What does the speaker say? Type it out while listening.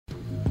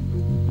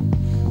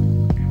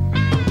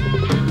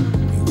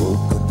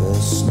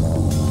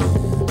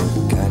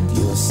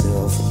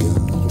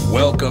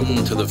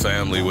Welcome to the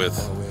family with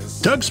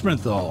Doug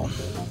Sprinthal.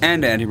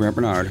 And Andy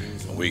Bernard.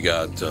 We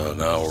got,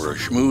 now we're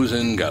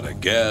schmoozing, got a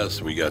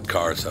guest, we got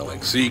car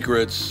selling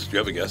secrets. Do you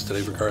have a guest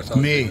today for car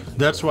selling? Me.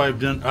 That's why I've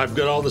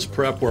got all this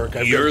prep work.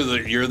 You're the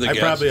guest. I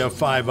probably have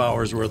 5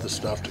 hours worth of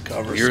stuff to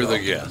cover. You're the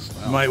guest.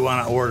 You might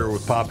want to order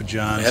with Papa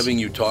John's. Having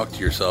you talk to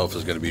yourself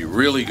is going to be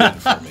really good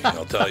for me.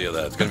 I'll tell you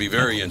that. It's going to be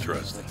very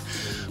interesting.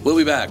 We'll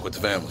be back with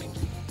the family.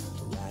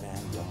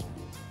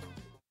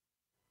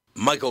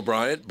 Michael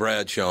Bryant,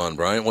 Bradshaw and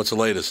Bryant, what's the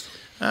latest?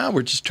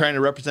 We're just trying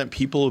to represent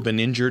people who've been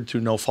injured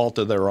through no fault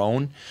of their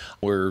own.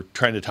 We're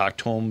trying to talk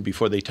to them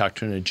before they talk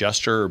to an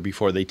adjuster or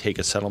before they take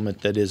a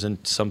settlement that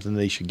isn't something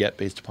they should get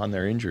based upon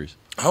their injuries.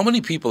 How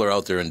many people are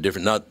out there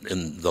not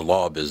in the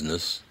law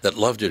business, that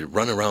love to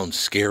run around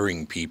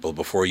scaring people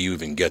before you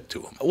even get to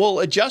them? Well,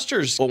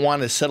 adjusters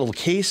want to settle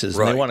cases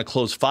and they want to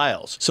close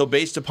files. So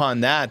based upon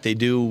that, they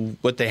do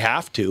what they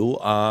have to.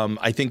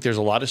 I think there's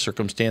a lot of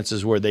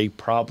circumstances where they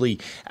probably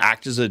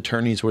act as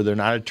attorneys where they're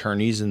not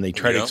attorneys and they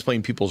try to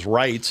explain people's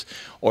rights,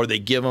 or they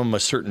give them a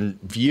certain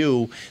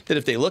view that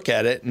if they look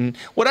at it. And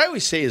what I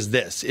always say is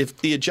this: if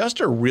the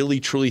adjuster really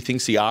truly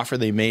thinks the offer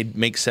they made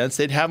makes sense,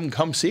 they'd have them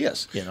come see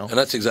us. And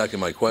that's exactly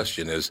my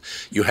question is,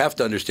 you have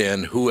to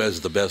understand who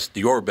has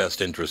your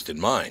best interest in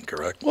mind,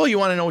 correct? Well, you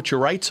want to know what your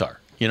rights are.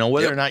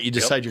 Whether or not you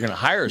decide you're going to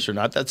hire us or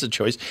not, that's a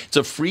choice. It's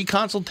a free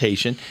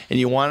consultation, and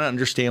you want to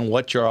understand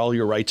what all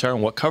your rights are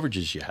and what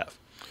coverages you have.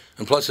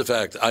 And plus the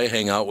fact I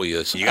hang out with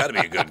you, so you got to be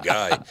a good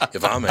guy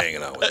if I'm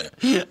hanging out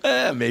with you.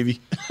 Maybe.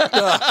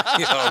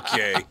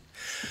 Okay.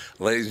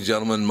 Ladies and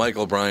gentlemen,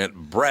 Michael Bryant,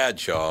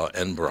 Bradshaw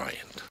and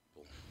Bryant.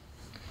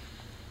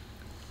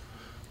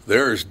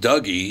 There's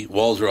Dougie,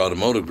 Walser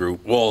Automotive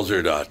Group,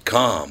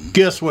 Walser.com.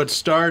 Guess what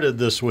started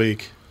this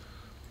week?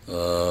 My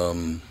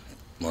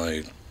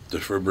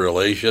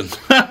defibrillation.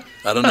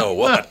 I don't know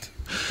what.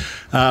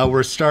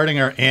 We're starting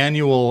our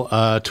annual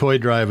toy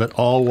drive at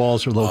all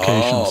Walser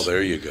locations. Oh,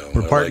 there you go.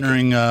 We're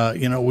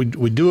partnering,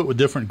 we do it with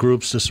different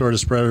groups to sort of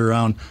spread it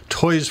around.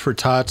 Toys for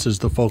Tots is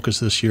the focus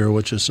this year,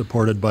 which is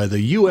supported by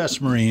the U.S.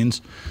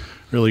 Marines.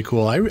 Really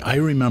cool. I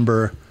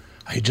remember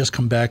I had just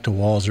come back to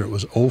Walser. It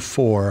was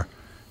 2004,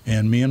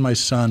 and me and my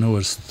son, who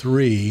was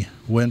 3,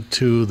 went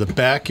to the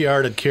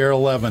backyard at Care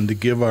 11 to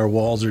give our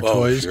Walser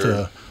toys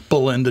to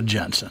Belinda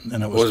Jensen,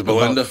 and it was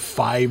about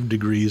 5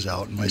 degrees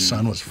out, and my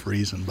son was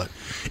freezing. But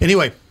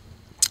anyway,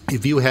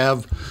 if you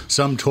have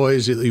some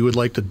toys that you would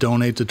like to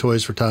donate to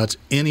Toys for Tots,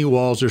 any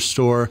Walser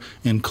store,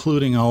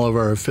 including all of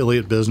our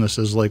affiliate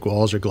businesses like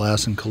Walser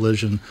Glass and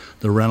Collision,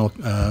 the rental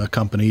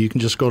company, you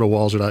can just go to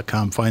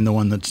Walser.com, find the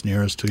one that's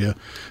nearest to you.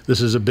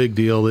 This is a big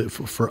deal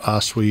for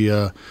us. We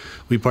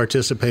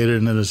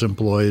participated in it as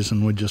employees,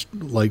 and we just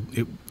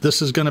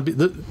this is going to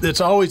be.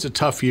 It's always a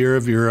tough year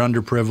if you're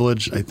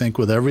underprivileged. I think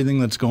with everything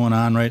that's going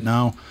on right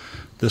now,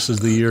 this is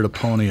the year to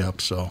pony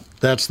up. So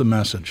that's the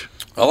message.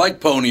 I like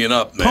ponying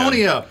up, man.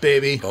 Pony up,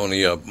 baby.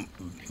 Pony up.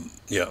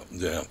 Yeah,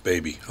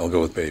 baby. I'll go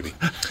with baby.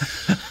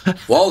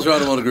 Walser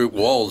Automotive Group,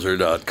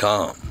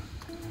 Walser.com.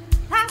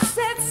 I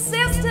said,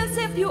 sisters,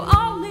 if you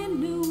only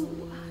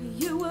knew,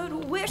 you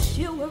would wish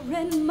you were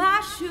in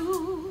my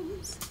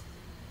shoes.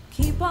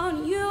 Keep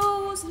on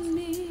using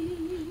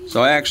me.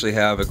 So I actually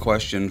have a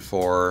question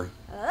for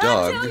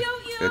Doug.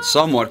 It's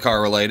somewhat car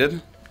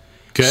related.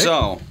 Okay.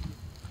 So,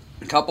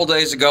 a couple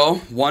days ago,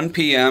 1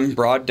 p.m.,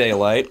 broad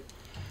daylight,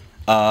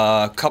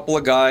 a couple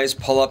of guys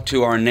pull up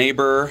to our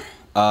neighbor.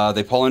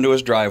 They pull into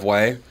his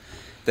driveway.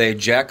 They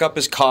jack up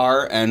his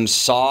car and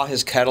saw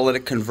his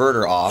catalytic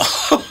converter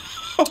off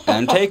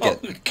and take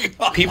it.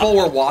 God. People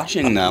were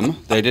watching them.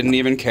 They didn't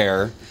even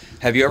care.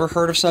 Have you ever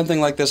heard of something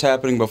like this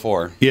happening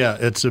before? Yeah,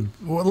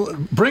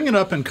 bring it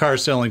up in Car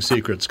Selling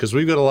Secrets, because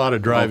we've got a lot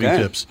of driving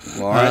tips.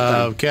 Well, all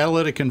right,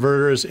 catalytic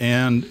converters,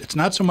 and it's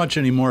not so much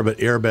anymore, but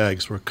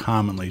airbags were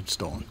commonly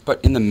stolen.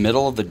 But in the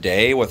middle of the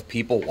day with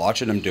people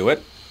watching them do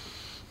it?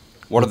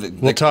 What are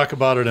We'll talk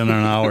about it in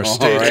an hour.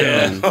 Stay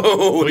tuned.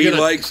 Oh, he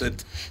likes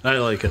it. I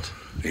like it.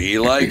 He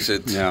likes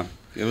it. Yeah.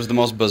 It was the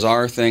most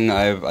bizarre thing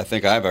I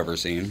think I've ever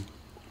seen.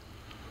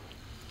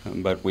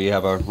 But we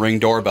have a Ring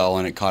doorbell,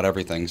 and it caught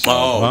everything. So.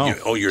 Wow.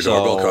 Your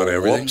doorbell caught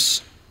everything?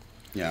 Whoops.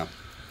 Yeah.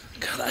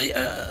 God,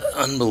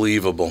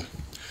 unbelievable.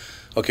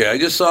 Okay, I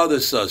just saw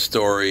this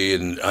story,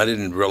 and I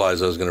didn't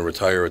realize I was going to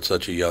retire at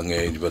such a young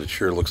age, but it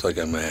sure looks like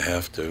I may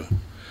have to.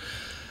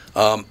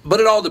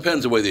 But it all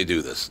depends the way they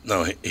do this.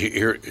 Now,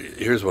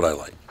 here's what I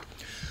like.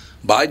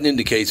 Biden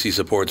indicates he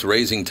supports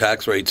raising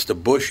tax rates to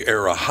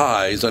Bush-era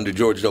highs. Under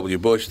George W.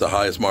 Bush, the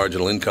highest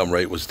marginal income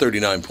rate was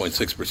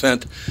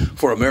 39.6%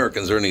 for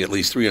Americans earning at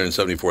least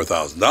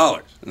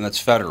 $374,000. And that's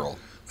federal.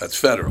 That's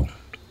federal.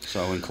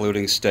 So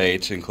including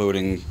state,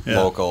 including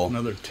local.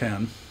 Another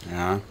 10.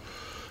 Yeah.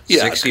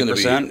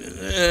 60%?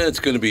 It's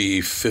going to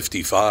be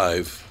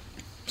 55,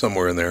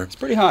 somewhere in there. It's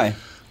pretty high.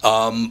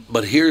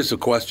 But here's the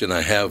question I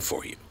have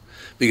for you.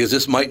 Because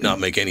this might not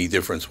make any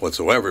difference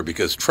whatsoever,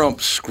 because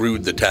Trump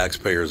screwed the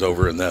taxpayers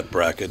over in that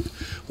bracket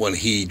when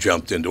he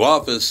jumped into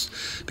office,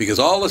 because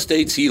all the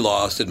states he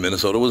lost, and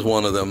Minnesota was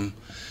one of them,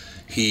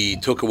 he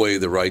took away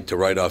the right to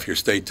write off your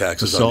state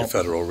taxes on your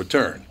federal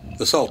return.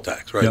 The SALT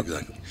tax, right? Yep.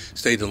 Exactly.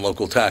 State and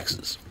local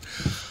taxes.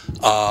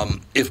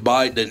 If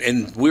Biden,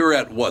 and we're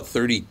at what,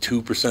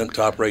 32%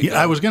 top rate now?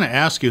 I was going to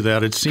ask you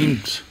that. It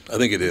seemed. I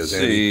think it is,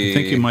 Andy. I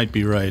think you might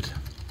be right.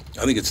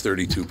 I think it's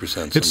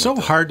 32%. It's so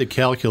hard to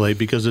calculate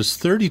because it's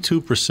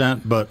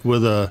 32%, but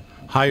with a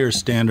higher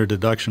standard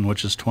deduction,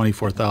 which is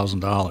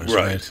 $24,000.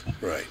 Right.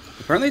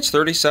 Apparently it's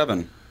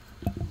 37.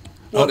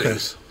 What Okay.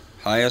 is?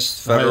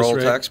 Highest federal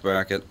rate? tax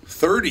bracket.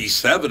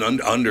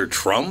 37 under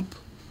Trump?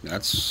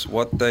 That's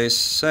what they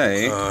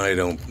say.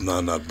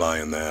 I'm not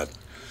buying that.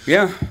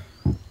 Yeah.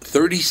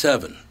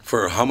 37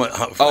 for how much?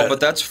 But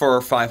that's for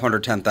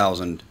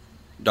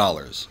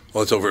 $510,000.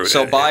 Well, it's over.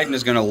 So Biden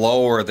is going to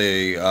lower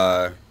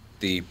the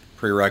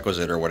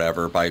prerequisite or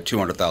whatever by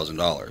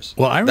 $200,000.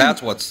 Well,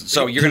 that's what's.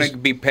 So you're going to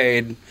be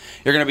paid.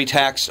 You're going to be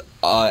taxed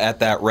at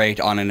that rate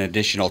on an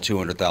additional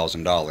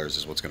 $200,000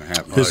 is what's going to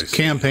happen. His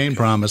campaign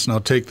promise, and I'll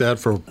take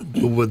that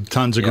with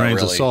tons of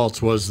grains of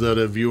salt, was that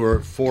if you were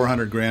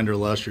 $400,000 or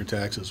less, your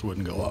taxes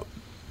wouldn't go up.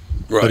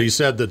 Right. But he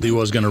said that he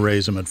was going to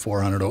raise them at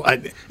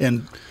 $400,000.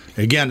 And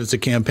again, it's a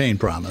campaign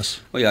promise.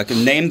 Well, yeah, I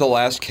can name the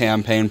last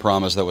campaign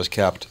promise that was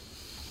kept.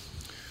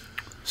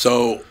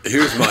 So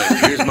here's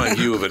my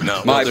view of it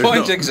now. My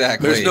point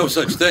exactly. There's no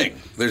such thing.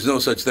 There's no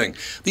such thing.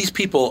 These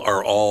people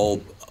are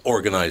all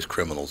organized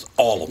criminals,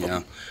 all of them.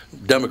 Yeah.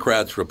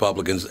 Democrats,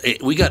 Republicans.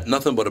 We got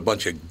nothing but a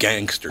bunch of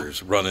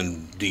gangsters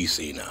running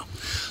D.C. now.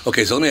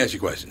 Okay, so let me ask you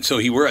a question. So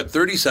we're at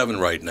 37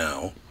 right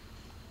now,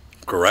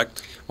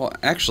 correct? Well,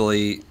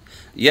 actually,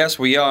 yes,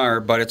 we are,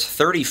 but it's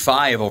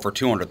 35 over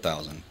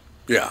 200,000.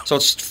 Yeah. So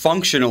it's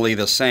functionally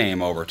the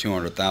same over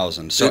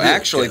 200,000. So It is,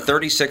 actually, yeah.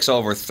 36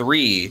 over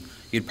 3,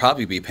 you'd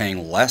probably be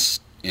paying less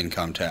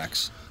income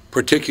tax.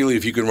 Particularly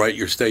if you can write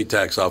your state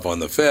tax off on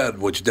the Fed,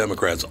 which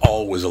Democrats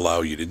always allow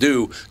you to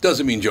do.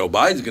 Doesn't mean Joe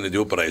Biden's going to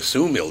do it, but I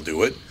assume he'll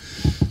do it.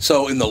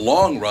 So in the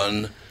long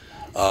run,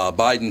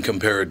 Biden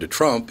compared to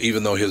Trump,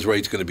 even though his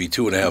rate's going to be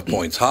 2.5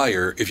 points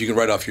higher, if you can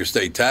write off your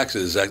state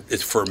taxes,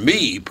 it's, for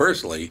me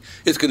personally,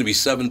 it's going to be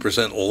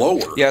 7%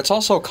 lower. Yeah, it's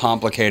also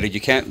complicated. You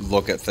can't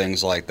look at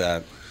things like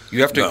that. You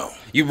have to. No.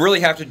 You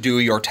really have to do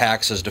your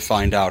taxes to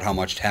find out how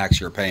much tax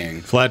you're paying.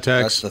 Flat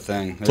tax. That's the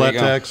thing. There Flat you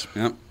go. tax.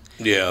 Yep.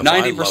 Yeah,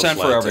 90%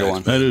 for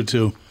everyone. I do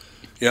too.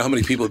 You know how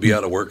many people would be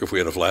out of work if we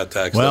had a flat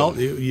tax? Well, though?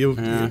 you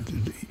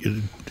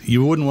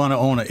wouldn't want to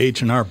own an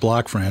H&R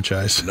Block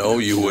franchise. No,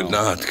 you would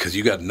not, because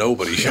you got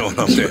nobody showing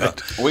up there.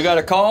 We got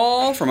a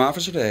call from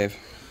Officer Dave.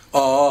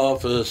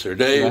 Officer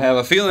Dave. I have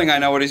a feeling I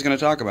know what he's going to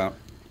talk about.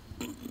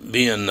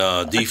 Being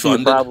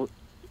defunded.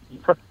 You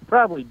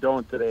probably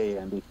don't today,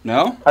 Andy.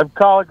 No? I'm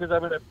calling because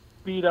I'm going to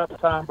beat up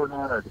Tom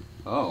Bernard.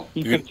 Oh.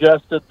 He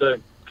suggested the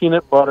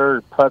peanut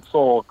butter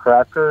pretzel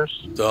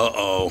crackers.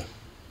 Uh-oh.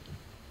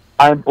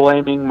 I'm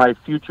blaming my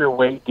future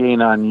weight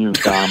gain on you,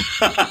 Tom.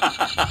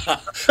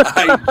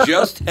 I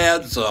just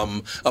had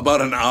some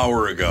about an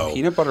hour ago.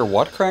 Peanut butter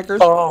what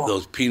crackers? Oh,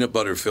 Those peanut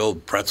butter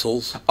filled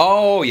pretzels.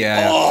 Oh,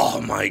 yeah. Oh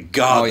my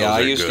God! Oh, yeah. those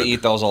I are used good. to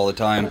eat those all the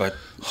time, but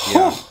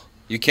yeah.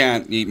 You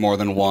can't eat more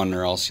than one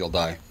or else you'll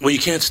die. Well, you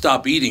can't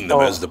stop eating them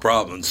is the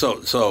problem.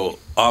 So,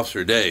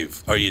 Officer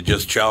Dave, are you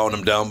just chowing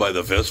them down by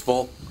the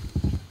fistful?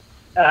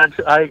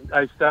 actually,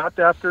 I stopped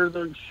after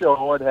the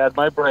show and had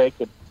my break,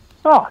 and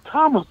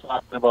Tom was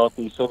talking about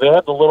these. So they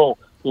had the little,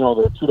 the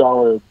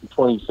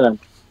 $2.20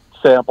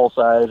 sample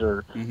size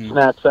or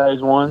snack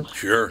size ones.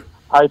 Sure.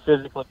 I threw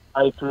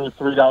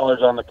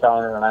 $3 on the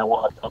counter and I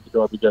walked out the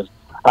door because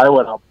I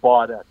would have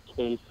bought a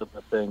case of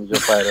the things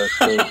if I had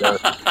stayed there.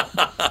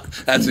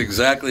 That's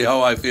exactly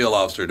how I feel,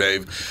 Officer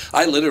Dave.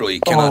 I literally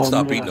cannot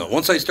stop man. eating them.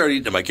 Once I start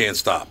eating them, I can't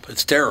stop.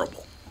 It's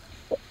terrible.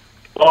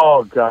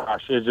 Oh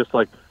gosh, it's just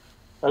like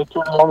I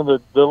turned around and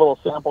the little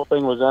sample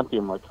thing was empty.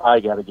 I'm like, I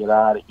got to get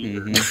out of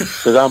here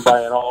because I'm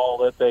buying all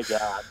that they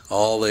got.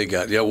 All they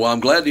got. Yeah, well, I'm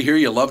glad to hear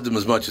you loved them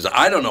as much as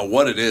I don't know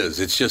what it is.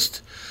 It's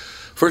just,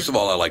 first of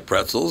all, I like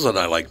pretzels and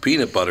I like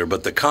peanut butter,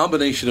 but the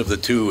combination of the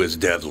two is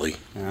deadly.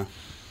 Yeah.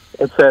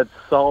 It's that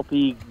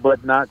salty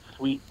but not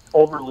sweet,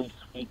 overly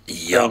sweet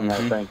Yum. thing.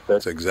 I think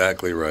That's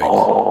exactly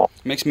right.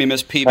 Makes me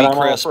miss and I'm PB all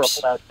for a Crisps.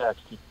 flat tax.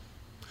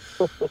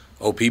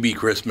 Oh, PB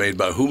Crisp made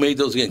by, who made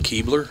those again?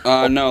 Keebler?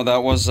 No,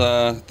 that was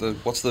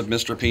what's the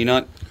Mr.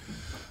 Peanut?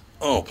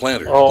 Oh,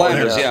 Planters. Oh,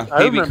 Planters, yeah.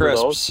 I PB remember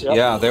Crisps. those, yep.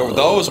 Yeah,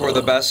 those were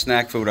the best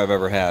snack food I've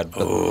ever had.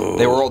 But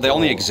they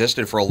only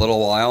existed for a little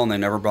while and they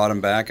never brought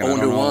them back. And I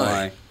don't know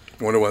why.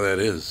 I wonder why that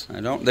is. I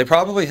don't. They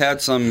probably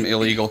had some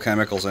illegal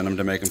chemicals in them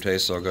to make them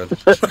taste so good.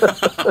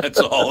 It's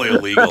all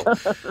illegal.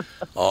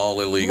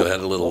 All illegal. Had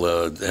a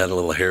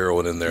little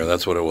heroin in there.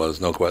 That's what it was.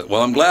 No question.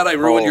 Well, I'm glad I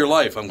ruined your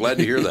life. I'm glad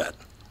to hear that.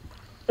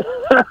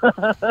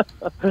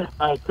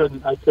 I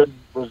couldn't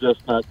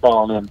resist not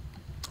calling in.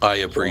 I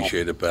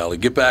appreciate it, Pally.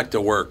 Get back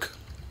to work.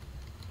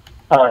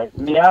 All right,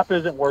 the app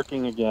isn't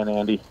working again,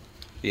 Andy.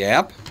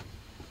 Yep.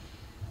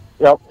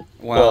 Yep.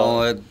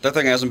 Well, that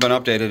thing hasn't been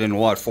updated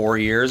in 4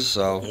 years?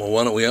 So Well,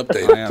 why don't we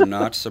update I it? am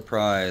not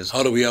surprised.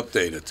 How do we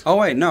update it? Oh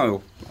wait,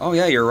 no. Oh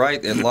yeah, you're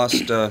right. It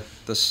lost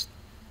this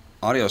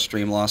audio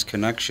stream lost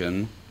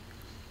connection.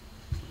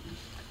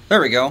 There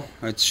we go.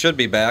 It should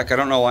be back. I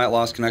don't know why it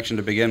lost connection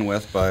to begin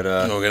with, but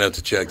We're going to have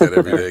to check that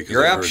every day.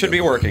 your app should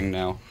be working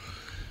now.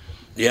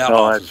 Yeah,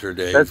 No, Officer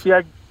Dave. See,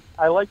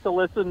 I like to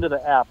listen to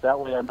the app. That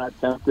way I'm not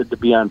tempted to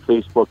be on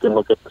Facebook and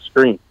look at the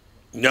screen.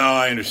 No,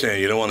 I understand.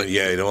 You don't want to.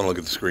 Yeah, you don't want to look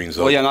at the screen.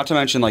 So. Well, yeah. Not to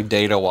mention, like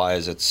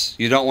data-wise,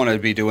 you don't want to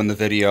be doing the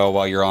video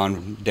while you're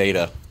on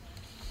data.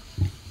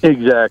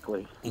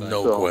 Exactly.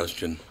 No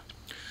question.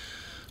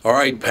 All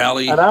right,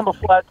 Pally. And I'm a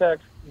flat tax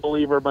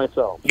believer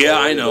myself. Yeah,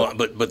 I know,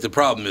 but the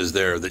problem is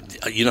there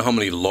that you know how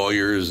many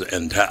lawyers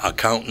and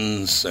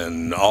accountants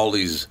and all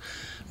these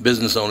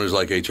business owners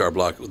like HR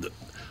Block.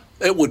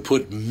 It would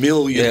put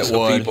millions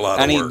of people out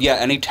of work. Yeah,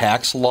 any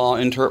tax law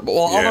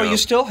although you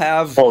still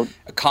have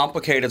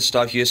complicated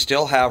stuff, you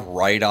still have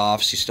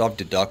write-offs, you still have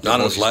deductibles.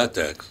 Not on flat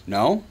tax.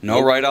 No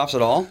write-offs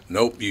at all.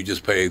 Nope, you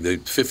just pay the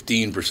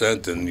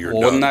 15% and you're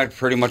done. Wouldn't that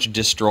pretty much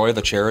destroy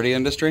the charity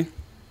industry?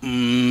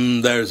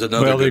 There's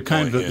another.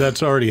 Well,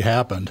 that's already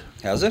happened.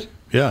 Has it?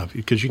 Yeah,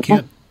 because you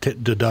can't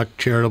deduct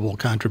charitable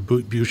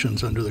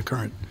contributions under the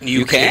current.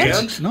 You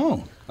can't?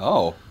 No.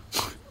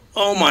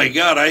 Oh my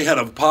God! I had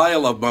a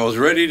pile of them. I was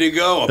ready to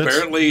go.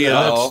 Apparently,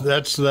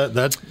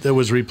 that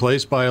was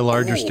replaced by a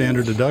larger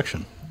standard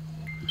deduction.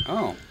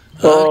 Oh.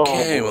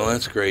 Okay, well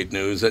that's great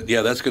news.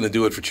 That's going to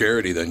do it for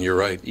charity. Then you're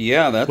right.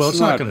 Yeah, that's. Well, it's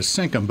not going to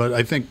sink them, but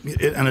I think,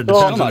 and it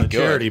depends on the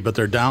charity, but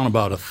they're down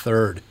about a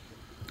third.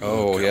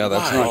 Oh, yeah,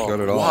 that's not good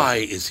at all. Why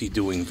is he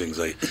doing things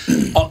like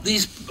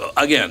these?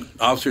 Again,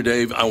 Officer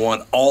Dave, I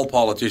want all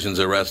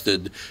politicians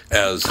arrested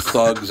as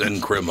thugs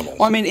and criminals.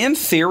 Well, I mean, in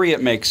theory,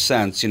 it makes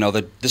sense. You know,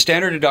 the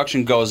standard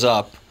deduction goes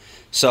up,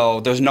 so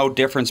there's no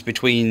difference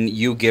between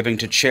you giving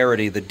to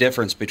charity, the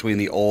difference between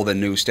the old and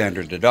new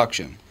standard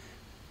deduction.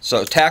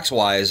 So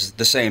tax-wise,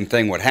 the same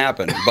thing would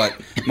happen. But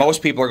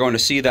most people are going to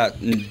see that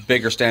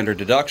bigger standard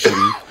deduction.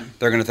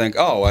 They're going to think,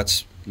 oh,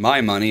 that's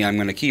my money, I'm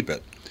going to keep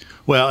it.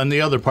 Well, and the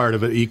other part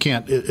of it, you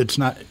can't.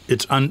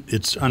 It's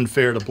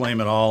unfair to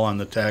blame it all on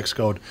the tax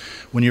code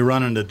when you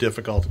run into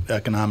difficult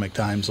economic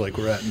times like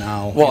we're at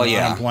now. Well,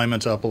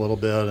 unemployment's up a little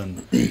bit,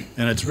 and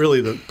it's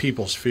really the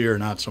people's fear,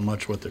 not so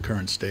much what the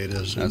current state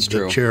is. That's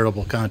true. The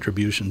charitable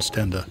contributions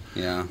tend to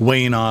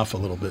wane off a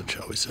little bit,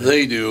 shall we say?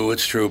 They do.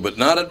 It's true, but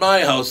not at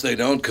my house. They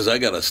don't, because I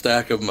got a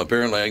stack of them.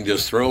 Apparently, I can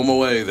just throw them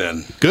away.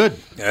 Then good.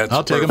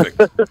 I'll take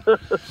them.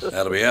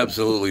 That'll be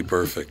absolutely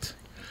perfect.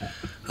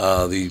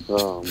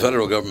 The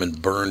federal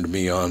government burned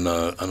me on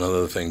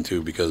another thing,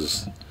 too,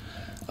 because,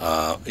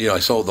 I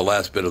sold the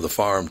last bit of the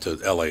farm to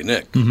L.A.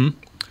 Nick,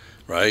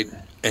 right?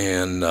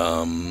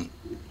 And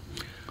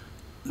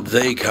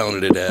they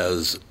counted it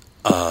as,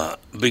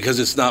 because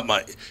it's not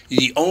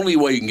the only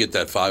way you can get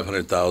that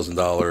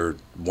 $500,000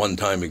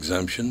 one-time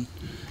exemption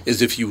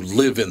is if you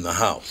live in the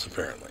house,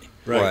 apparently.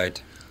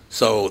 Right.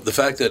 So the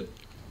fact that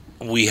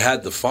we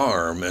had the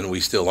farm and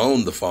we still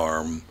owned the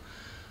farm,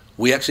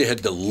 we actually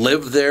had to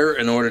live there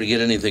in order to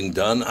get anything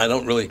done. I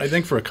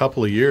think for a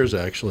couple of years,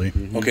 actually.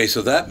 Mm-hmm. Okay,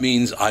 so that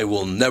means I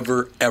will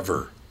never,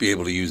 ever be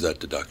able to use that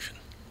deduction.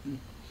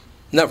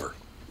 Never.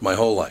 My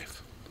whole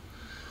life.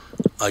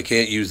 I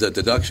can't use that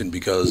deduction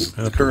because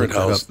the current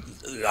house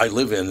I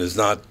live in is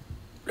not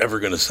ever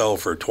going to sell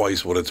for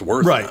twice what it's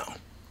worth now.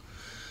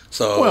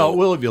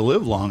 So, if you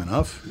live long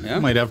enough, you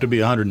might have to be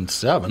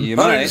 107.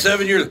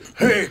 107 years.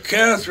 Hey,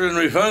 Catherine,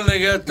 we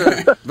finally got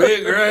the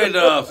big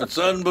write-off. It's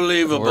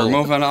unbelievable. We're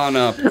moving on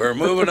up. We're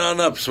moving on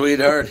up,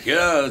 sweetheart.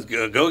 Yeah,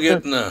 go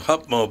get in the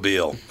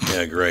Hupmobile.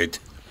 Yeah, great.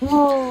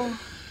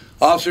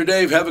 Officer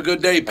Dave, have a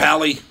good day,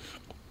 Pally.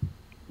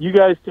 You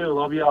guys too.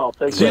 Love you all. Take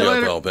care. See you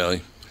later,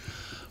 Pally.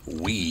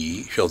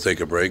 We shall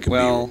take a break.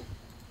 Well,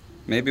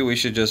 maybe we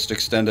should just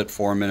extend it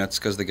 4 minutes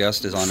because the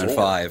guest is on in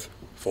 5.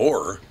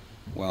 4?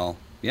 Well,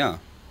 yeah.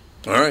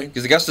 All right.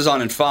 Because the guest is on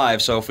in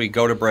 5, so if we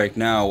go to break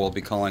now, we'll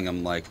be calling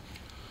him like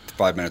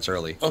 5 minutes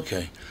early.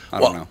 Okay. I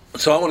don't know.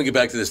 So I want to get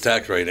back to this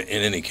tax rate in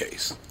any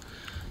case.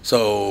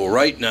 So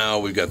right now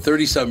we've got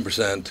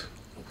 37%.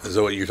 Is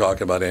that what you're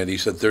talking about, Andy? You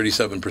said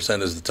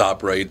 37% is the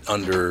top rate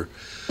under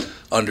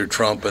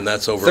Trump, and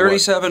that's over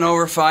 37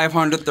 over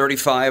 500,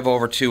 35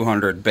 over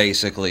 200,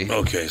 basically.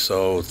 Okay,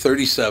 so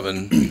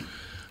 37,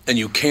 and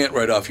you can't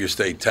write off your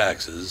state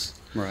taxes.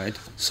 Right.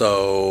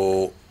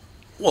 So...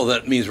 Well,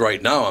 that means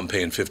right now I'm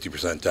paying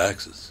 50%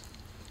 taxes.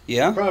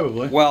 Yeah?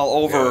 Probably. Well,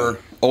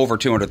 over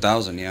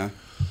 200,000, yeah.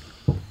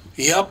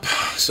 Yep.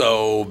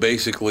 So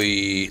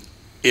basically,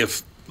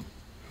 if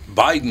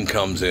Biden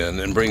comes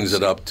in and brings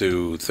it up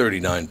to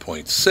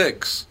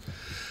 39.6,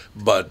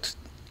 but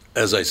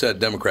as I said,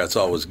 Democrats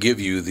always give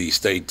you the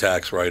state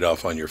tax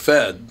write-off on your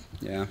Fed.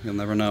 Yeah, you'll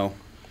never know.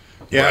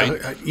 Yeah,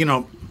 right?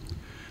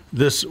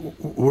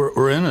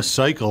 We're in a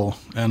cycle,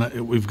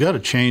 and we've got to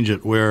change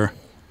it where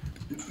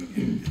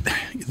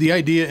the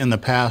idea in the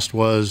past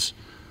was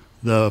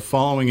the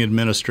following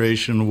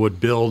administration would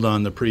build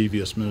on the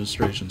previous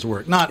administration's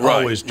work. Not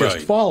always just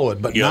follow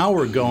it, but now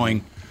we're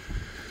going,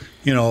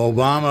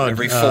 Obama.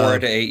 Every 4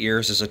 to 8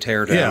 years is a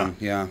teardown.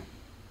 Yeah.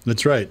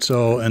 That's right.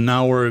 So, and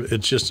now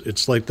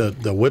it's like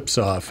the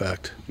whipsaw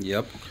effect.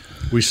 Yep.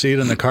 We see it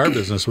in the car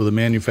business with the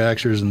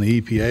manufacturers and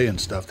the EPA and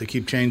stuff. They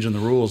keep changing the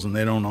rules, and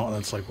they don't know.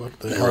 That's like, what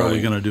the hell are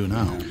we going to do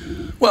now?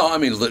 Well, I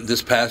mean,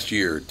 this past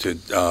year to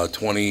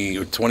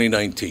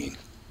 2019,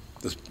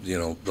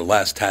 the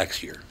last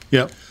tax year.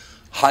 Yep.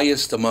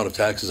 Highest amount of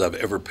taxes I've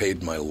ever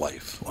paid in my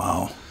life.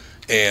 Wow.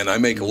 And I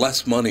make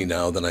less money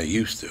now than I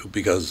used to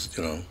because,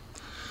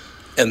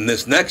 and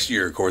this next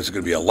year, of course, is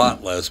going to be a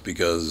lot less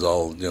because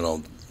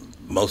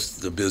most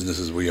of the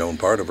businesses we own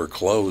part of are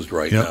closed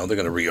right now. They're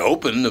going to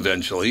reopen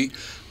eventually,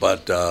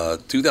 but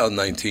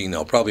 2019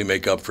 I'll probably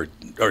make up for,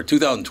 or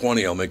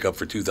 2020 I'll make up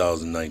for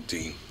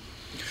 2019.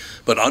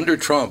 But under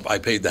Trump, I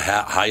paid the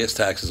highest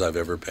taxes I've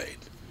ever paid.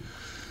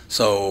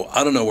 So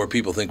I don't know where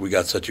people think we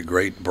got such a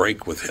great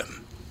break with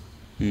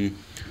him.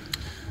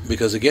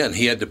 Because, again,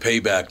 he had to pay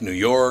back New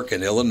York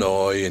and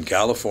Illinois and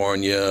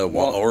California,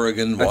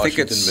 Oregon,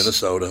 Washington,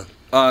 Minnesota.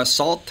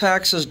 Salt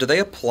taxes, do they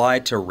apply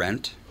to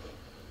rent?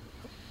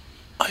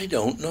 I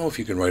don't know if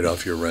you can write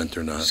off your rent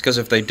or not. Because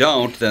if they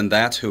don't, then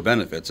that's who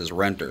benefits, is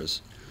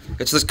renters.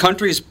 The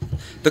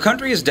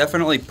country is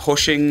definitely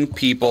pushing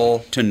people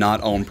to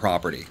not own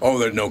property. Oh,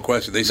 there's no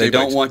question. They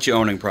don't want you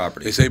owning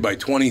property. They say by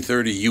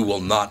 2030 you will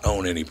not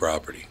own any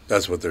property.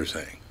 That's what they're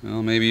saying.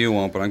 Well, maybe you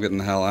won't, but I'm getting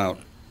the hell out.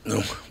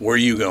 No, where are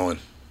you going?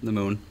 The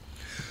moon.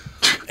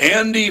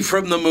 Andy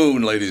from the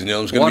moon, ladies and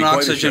gentlemen. One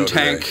oxygen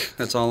tank.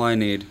 That's all I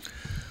need.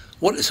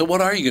 So what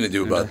are you going to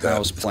do about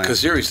that? Because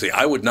seriously,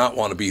 I would not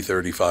want to be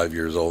 35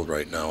 years old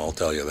right now, I'll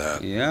tell you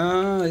that.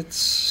 Yeah,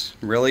 it's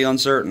really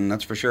uncertain,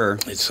 that's for sure.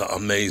 It's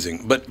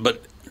amazing.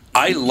 But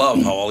I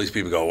love how all these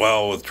people go,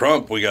 well, with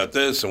Trump we got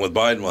this, and with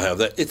Biden we'll have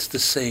that. It's the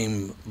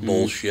same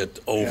bullshit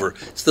over.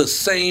 Yeah. It's the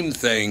same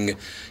thing.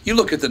 You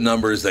look at the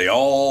numbers, they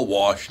all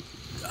wash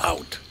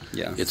out.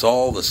 Yeah. It's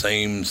all the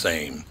same.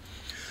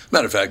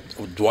 Matter of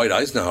fact, Dwight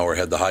Eisenhower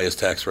had the highest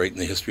tax rate in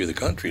the history of the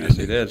country, didn't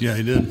he? He did. Yeah,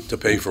 he did. To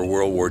pay for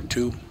World War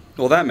II.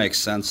 Well, that makes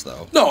sense,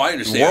 though. No, I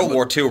understand. World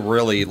War II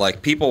really,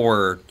 people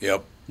were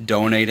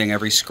donating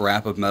every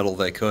scrap of metal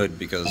they could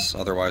because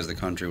otherwise the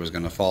country was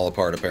going to fall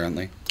apart,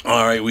 apparently.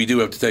 All right, we do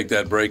have to take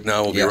that break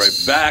now. We'll be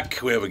right back.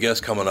 We have a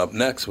guest coming up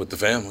next with the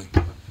family.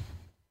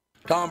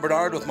 Tom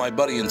Bernard with my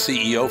buddy and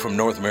CEO from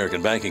North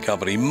American Banking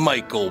Company,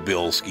 Michael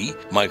Bilski.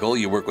 Michael,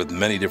 you work with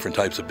many different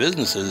types of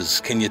businesses.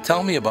 Can you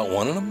tell me about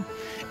one of them?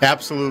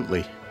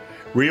 Absolutely.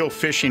 Reel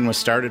Fishing was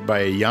started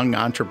by a young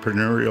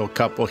entrepreneurial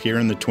couple here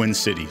in the Twin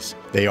Cities.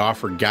 They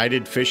offer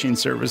guided fishing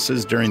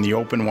services during the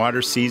open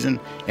water season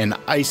and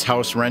ice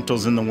house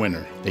rentals in the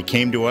winter. They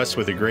came to us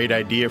with a great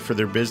idea for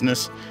their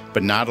business,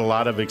 but not a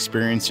lot of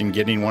experience in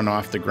getting one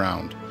off the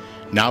ground.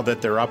 Now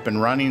that they're up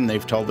and running,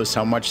 they've told us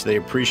how much they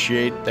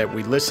appreciate that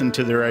we listen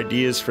to their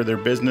ideas for their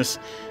business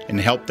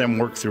and help them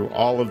work through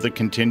all of the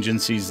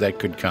contingencies that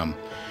could come,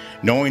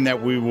 knowing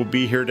that we will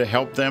be here to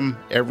help them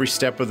every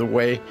step of the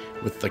way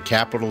with the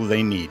capital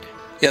they need.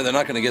 Yeah, they're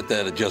not going to get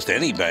that at just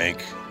any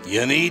bank.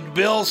 You need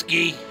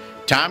Bilski.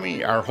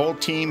 Tommy, our whole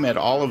team at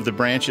all of the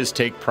branches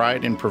take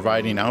pride in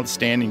providing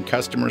outstanding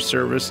customer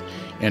service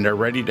and are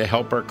ready to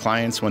help our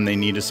clients when they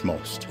need us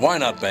most. Why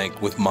not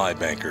bank with my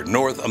banker,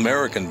 North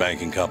American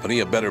Banking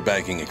Company, a better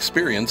banking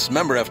experience,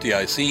 member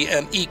FDIC,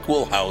 and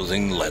equal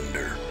housing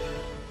lender.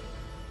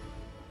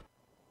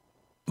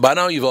 By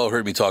now, you've all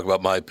heard me talk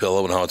about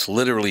MyPillow and how it's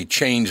literally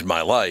changed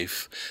my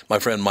life. My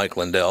friend Mike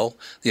Lindell,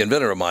 the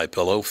inventor of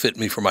MyPillow, fit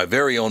me for my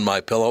very own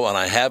MyPillow, and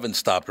I haven't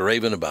stopped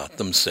raving about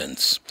them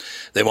since.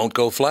 They won't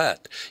go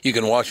flat. You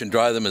can wash and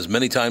dry them as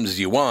many times as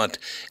you want,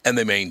 and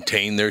they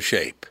maintain their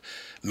shape.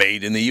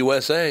 Made in the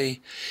USA.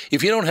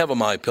 If you don't have a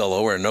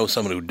MyPillow or know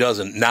someone who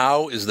doesn't,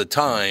 now is the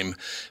time,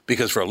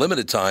 because for a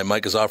limited time,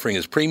 Mike is offering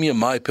his premium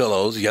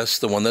MyPillows, yes,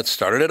 the one that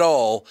started it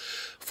all,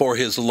 for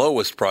his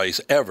lowest price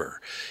ever.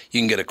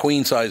 You can get a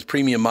queen-size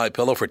premium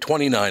MyPillow for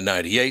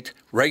 $29.98,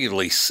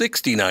 regularly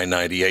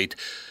 $69.98.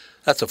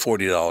 That's a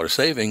 $40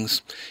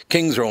 savings.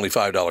 Kings are only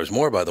 $5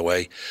 more, by the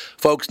way.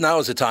 Folks, now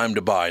is the time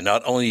to buy.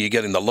 Not only are you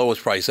getting the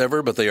lowest price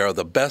ever, but they are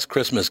the best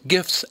Christmas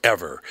gifts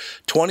ever.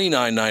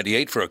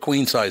 $29.98 for a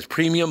queen-size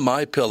premium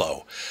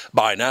MyPillow.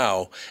 Buy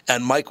now,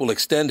 and Mike will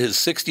extend his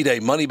 60-day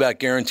money-back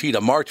guarantee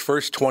to March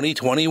 1st,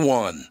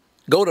 2021.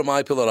 Go to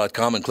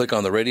MyPillow.com and click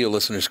on the radio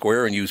listener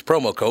square and use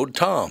promo code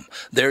TOM.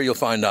 There you'll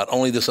find not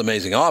only this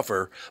amazing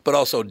offer, but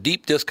also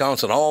deep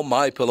discounts on all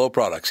MyPillow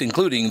products,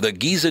 including the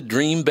Giza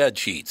Dream bed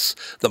sheets,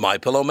 the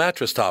MyPillow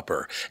mattress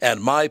topper, and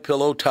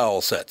MyPillow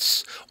towel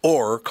sets.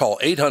 Or call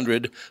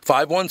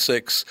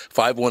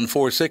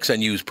 800-516-5146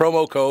 and use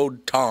promo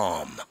code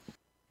TOM.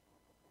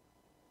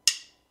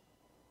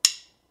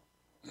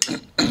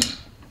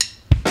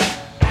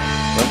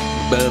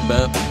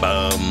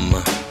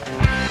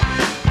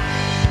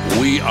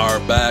 We are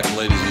back,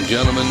 ladies and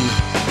gentlemen.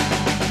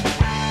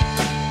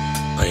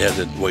 I had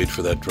to wait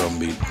for that drum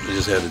beat. I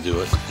just had to do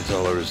it. That's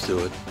all there is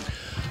to it.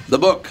 The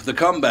book, The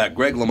Comeback,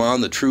 Greg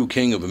LeMond, the true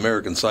king of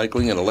American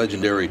cycling and a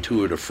legendary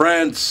Tour de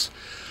France.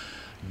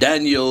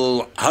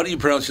 Daniel, how do you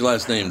pronounce your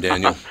last name,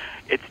 Daniel?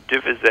 It's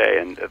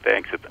Visé, and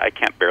thanks. I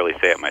can't barely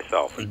say it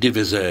myself.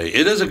 Visé.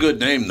 It is a good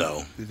name,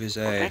 though.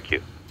 Visé. Well, thank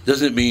you.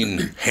 Doesn't it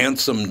mean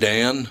handsome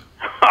Dan?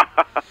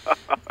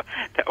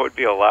 That would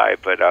be a lie,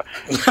 but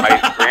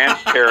my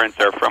grandparents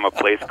are from a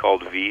place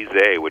called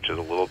Visé, which is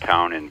a little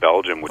town in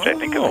Belgium, which I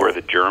think is where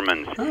the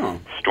Germans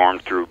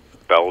stormed through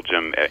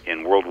Belgium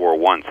in World War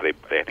I, so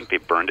I think they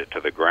burned it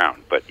to the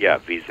ground. But yeah,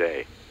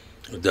 Visé.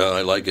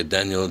 I like it,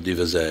 Daniel de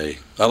Visé.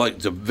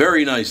 It's a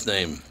very nice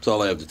name. That's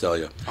all I have to tell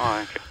you. Oh,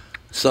 thank you.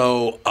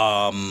 So,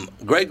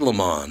 Greg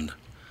LeMond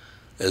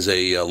is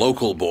a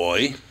local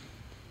boy,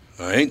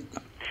 right?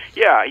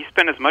 Yeah, he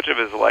spent as much of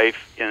his life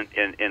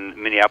in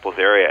Minneapolis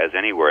area as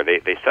anywhere.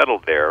 They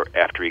settled there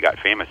after he got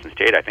famous and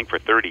stayed, I think, for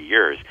 30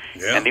 years.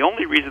 Yeah. And the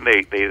only reason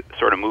they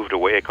sort of moved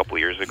away a couple of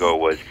years ago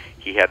was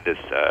he had this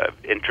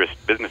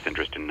business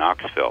interest in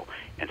Knoxville,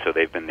 and so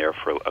they've been there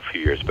for a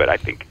few years. But I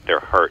think their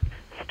heart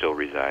still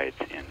resides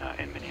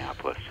in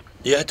Minneapolis.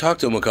 Yeah, I talked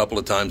to him a couple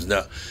of times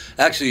now.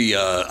 Actually,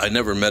 I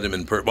never met him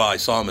in person. Well, I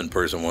saw him in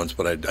person once,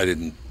 but I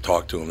didn't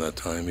talk to him that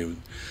time. He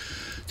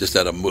just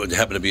happened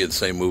to be at the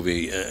same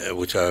movie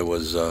which I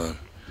was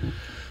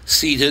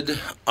seated.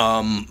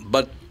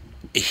 But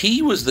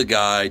he was the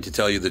guy, to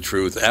tell you the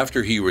truth,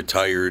 after he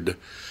retired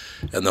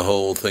and the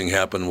whole thing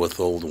happened with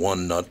old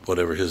One Nut,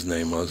 whatever his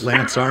name was.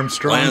 Lance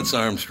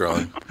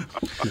Armstrong.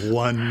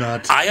 One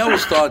Nut. I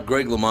always thought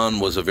Greg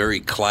LeMond was a very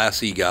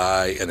classy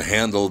guy and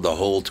handled the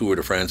whole Tour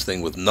de France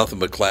thing with nothing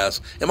but class.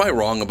 Am I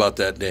wrong about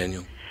that,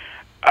 Daniel?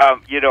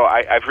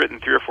 I've written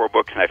 3 or 4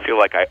 books, and I feel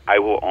like I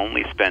will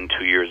only spend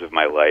 2 years of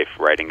my life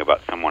writing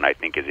about someone I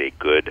think is a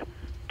good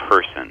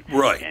person.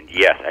 Right. And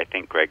yes, I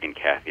think Greg and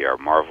Kathy are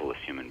marvelous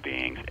human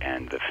beings,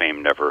 and the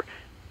fame never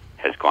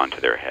has gone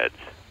to their heads.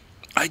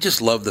 I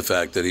just love the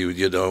fact that he would,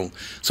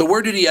 So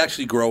where did he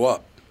actually grow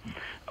up?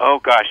 Oh,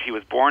 gosh, he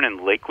was born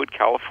in Lakewood,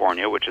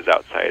 California, which is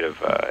outside of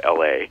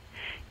L.A.,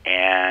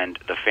 and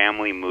the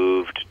family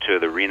moved to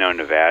the Reno,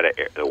 Nevada,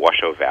 the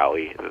Washoe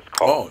Valley, as it's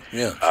called. Oh,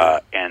 yeah. Sure.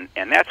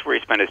 And that's where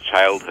he spent his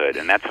childhood,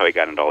 and that's how he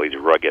got into all these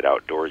rugged,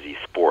 outdoorsy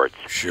sports.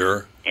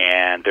 Sure.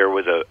 And there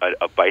was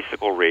a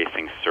bicycle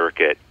racing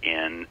circuit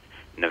in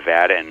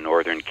Nevada and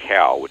northern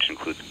Cal, which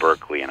includes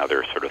Berkeley and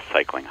other sort of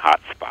cycling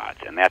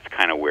hotspots, and that's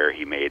kind of where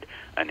he made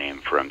a name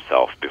for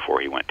himself before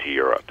he went to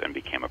Europe and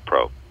became a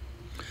pro.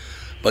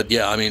 But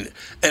yeah, I mean,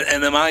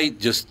 and am I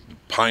just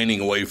pining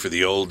away for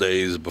the old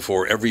days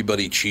before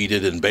everybody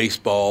cheated in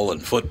baseball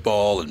and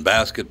football and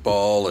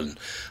basketball and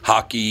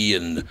hockey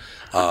and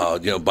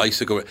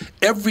bicycle?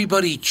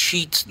 Everybody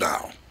cheats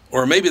now,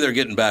 or maybe they're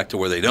getting back to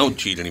where they don't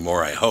cheat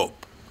anymore. I hope.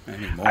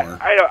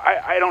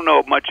 I don't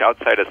know much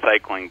outside of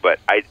cycling, but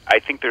I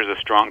think there's a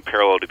strong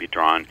parallel to be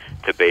drawn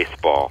to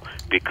baseball,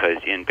 because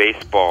in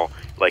baseball,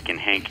 like in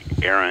Hank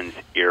Aaron's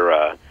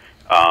era,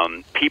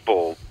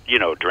 people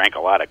drank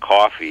a lot of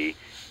coffee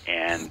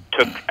and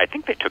I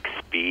think they took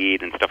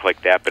speed and stuff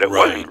like that, but it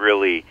wasn't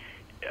really,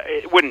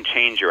 it wouldn't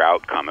change your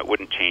outcome. It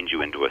wouldn't change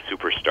you into a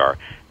superstar.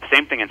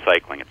 Same thing in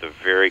cycling. It's a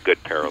very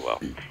good parallel.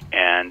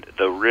 And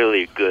the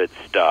really good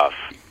stuff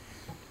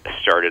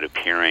started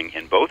appearing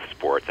in both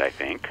sports, I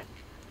think,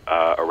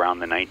 around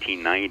the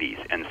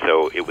 1990s. And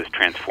so it was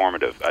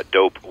transformative.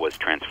 Dope was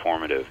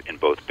transformative in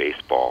both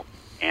baseball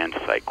and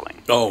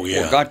cycling. Oh,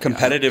 yeah. Well,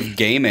 competitive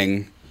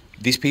gaming.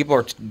 These people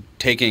are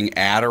taking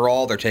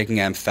Adderall, they're taking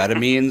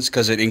amphetamines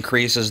because it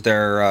increases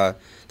their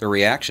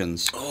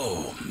reactions.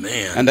 Oh,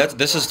 man. And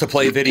this is to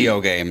play video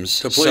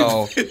games.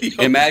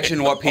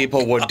 Imagine what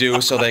people would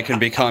do so they can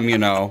become,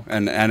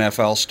 an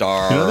NFL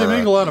star. They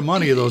make a lot of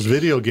money, those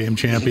video game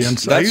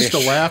champions. I used to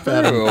laugh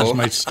at him because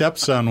my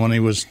stepson, when he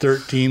was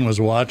 13,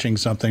 was watching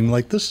something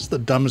like, this is the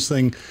dumbest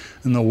thing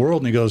in the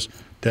world. And he goes,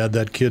 Dad,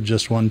 that kid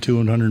just won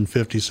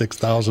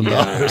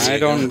 $256,000. I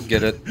don't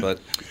get it, but...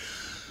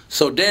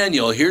 So,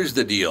 Daniel, here's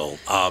the deal.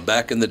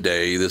 Back in the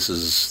day, this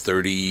is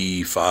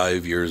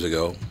 35 years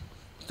ago.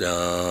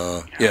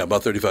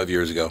 About 35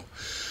 years ago.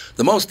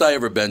 The most I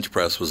ever bench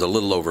pressed was a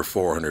little over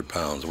 400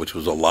 pounds, which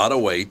was a lot of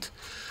weight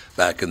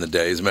back in the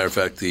day. As a matter of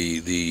fact,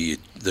 the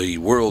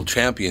world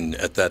champion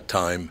at that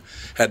time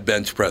had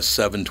bench pressed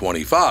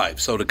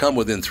 725. So to come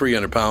within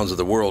 300 pounds of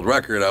the world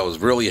record, I was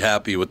really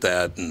happy with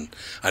that, and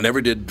I never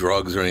did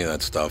drugs or any of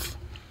that stuff.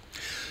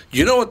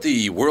 You know what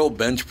the world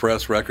bench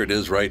press record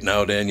is right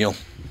now, Daniel?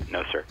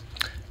 No, sir.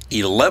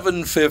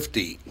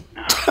 1150.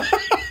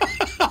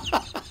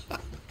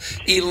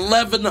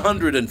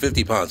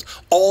 1,150 pounds.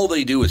 All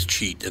they do is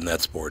cheat in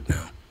that sport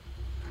now.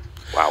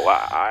 Wow.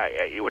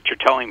 What you're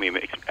telling me,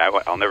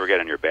 I'll never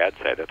get on your bad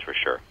side, that's for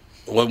sure.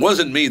 Well, it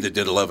wasn't me that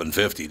did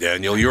 1150,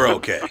 Daniel. You're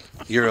okay.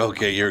 You're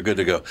okay. You're good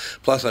to go.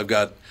 Plus,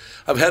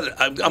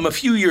 I'm a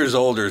few years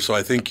older, so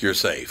I think you're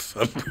safe.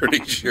 I'm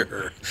pretty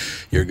sure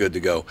you're good to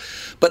go.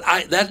 But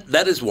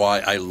that is why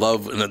I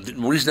love, and the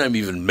reason I'm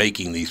even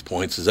making these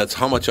points is that's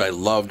how much I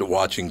loved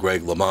watching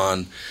Greg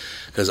LeMond,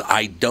 because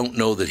I don't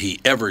know that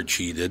he ever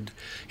cheated.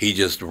 He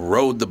just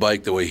rode the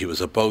bike the way he was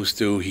supposed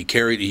to. He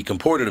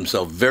comported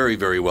himself very,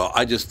 very well.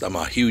 I'm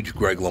a huge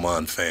Greg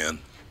LeMond fan.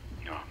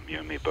 Oh, you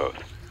and me both.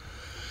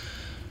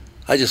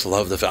 I just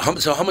love the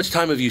fact. So how much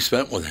time have you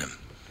spent with him?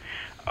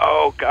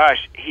 Oh,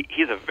 gosh.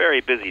 He's a very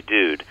busy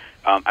dude.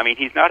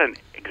 He's not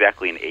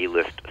exactly an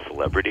A-list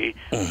celebrity,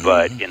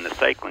 but in the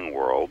cycling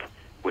world,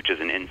 which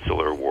is an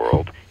insular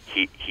world,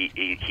 he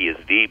is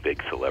the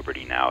big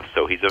celebrity now.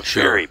 So he's a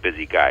very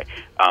busy guy.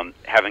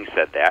 Having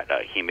said that,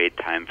 he made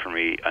time for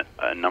me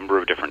a number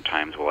of different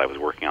times while I was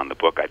working on the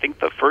book. I think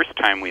the first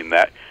time we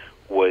met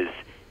was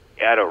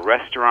at a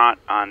restaurant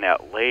on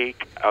that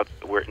lake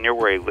near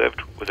where he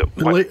lived. Was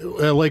it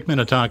Lake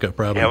Minnetonka,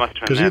 probably? Yeah, it must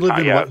have because been he lived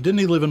in Minnetonka, didn't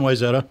he live in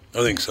Wayzata?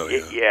 I think so.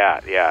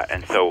 Yeah. Yeah.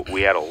 And so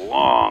we had a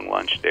long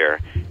lunch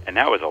there, and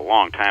that was a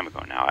long time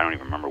ago now. I don't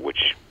even remember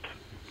which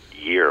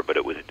year, but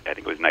I think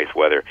it was nice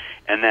weather.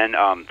 And then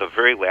the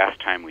very last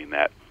time we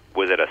met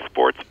was at a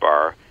sports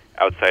bar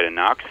outside of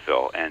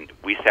Knoxville, and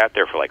we sat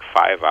there for like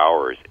 5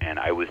 hours, and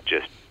I was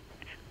just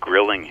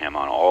grilling him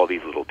on all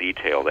these little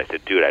details. I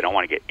said, dude, I don't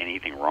want to get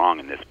anything wrong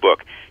in this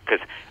book,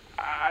 because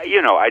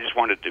I just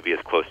wanted it to be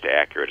as close to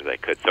accurate as I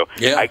could. So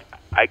I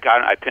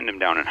pinned him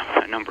down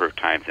a number of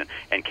times,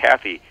 and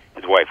Kathy,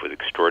 his wife, was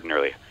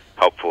extraordinarily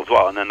helpful as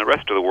well. And then the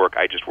rest of the work,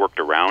 I just worked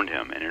around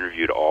him and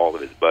interviewed all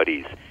of his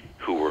buddies,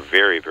 who were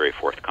very, very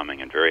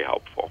forthcoming and very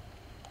helpful.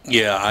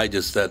 Yeah,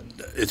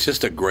 it's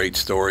just a great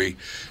story.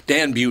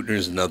 Dan Buettner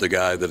is another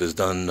guy that has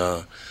done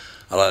a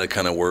lot of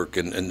kind of work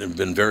and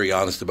been very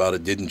honest about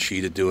it, didn't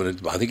cheat at doing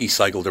it. I think he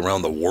cycled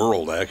around the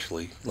world,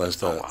 actually, last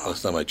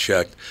time I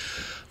checked.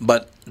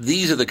 But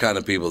these are the kind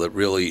of people that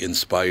really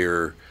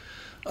inspire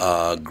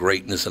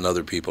greatness in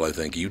other people, I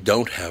think. You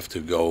don't have to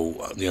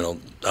go,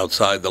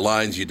 outside the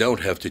lines. You don't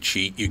have to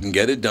cheat. You can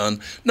get it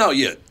done. No,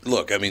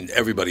 look, I mean,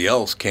 everybody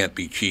else can't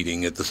be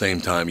cheating at the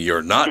same time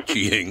you're not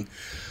cheating.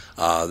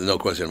 No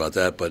question about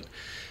that. But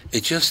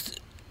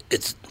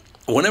it's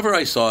whenever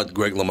I saw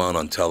Greg LeMond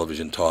on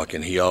television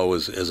talking, he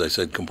always, as I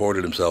said,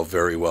 comported himself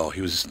very well.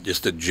 He was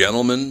just a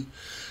gentleman.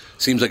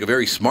 Seems like a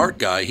very smart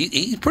guy.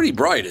 He's pretty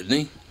bright, isn't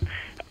he?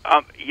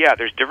 Yeah,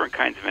 there's different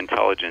kinds of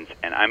intelligence,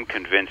 and I'm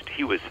convinced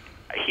he was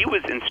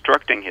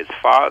instructing his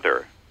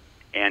father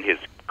and his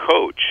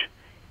coach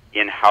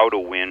in how to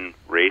win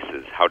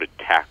races, how to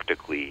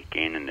tactically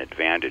gain an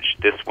advantage.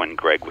 This when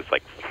Greg was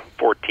like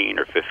 14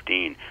 or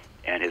 15,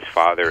 and his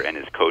father and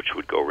his coach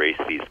would go race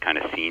these kind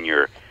of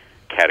senior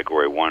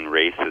Category 1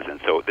 races. And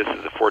so this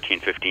is a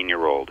 14,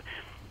 15-year-old,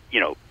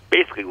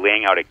 basically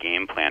laying out a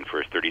game plan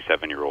for his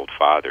 37-year-old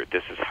father.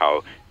 This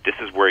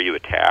is where you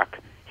attack.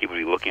 He would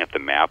be looking at the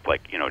map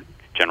like,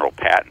 General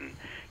Patton.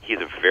 He's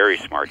a very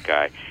smart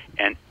guy.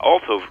 And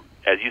also,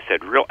 as you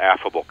said, real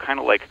affable, kind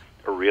of like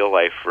a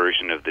real-life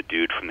version of the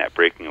dude from that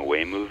Breaking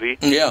Away movie.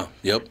 Yeah,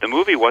 yep. The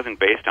movie wasn't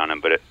based on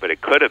him, but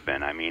it could have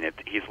been. I mean,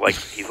 he's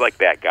like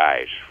that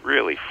guy. He's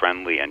really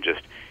friendly and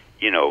just,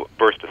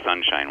 burst of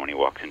sunshine when he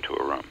walks into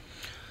a room.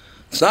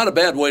 It's not a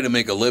bad way to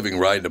make a living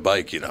riding a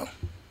bike,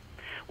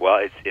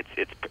 Well,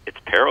 it's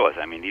perilous.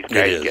 I mean, these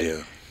guys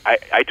Yeah.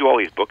 I do all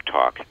these book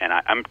talks, and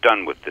I'm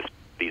done with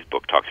these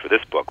book talks for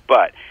this book,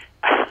 but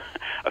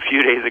a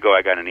few days ago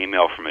I got an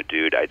email from a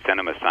dude. I'd sent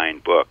him a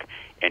signed book,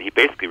 and he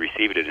basically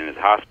received it in his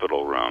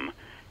hospital room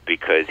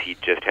because he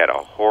just had a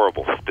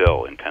horrible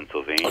spill in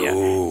Pennsylvania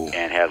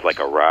and has like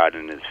a rod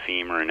in his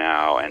femur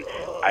now. And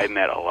I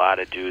met a lot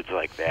of dudes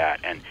like that.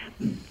 And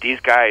these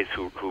guys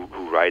who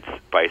ride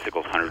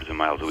bicycles hundreds of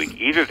miles a week,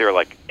 either they're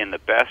like in the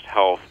best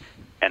health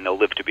and they'll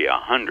live to be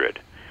 100,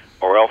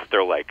 or else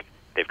they're like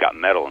they've got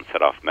metal and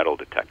set off metal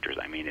detectors.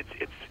 I mean,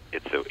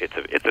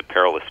 it's a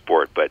perilous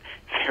sport, but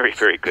very,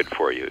 very good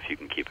for you if you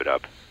can keep it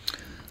up.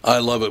 I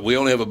love it. We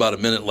only have about a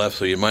minute left,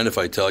 so you mind if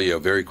I tell you a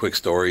very quick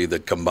story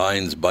that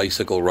combines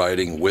bicycle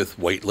riding with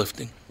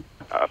weightlifting?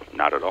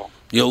 Not at all.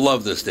 You'll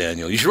love this,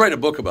 Daniel. You should write a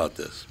book about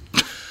this.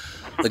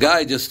 The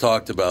guy just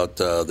talked about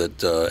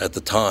that at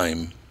the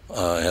time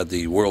had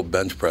the World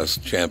Bench Press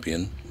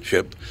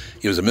Championship.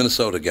 He was a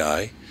Minnesota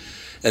guy,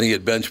 and he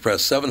had bench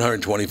pressed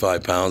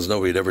 725 pounds.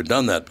 Nobody had ever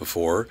done that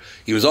before.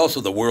 He was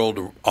also the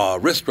World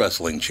Wrist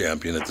Wrestling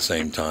Champion at the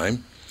same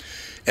time.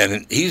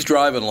 And he's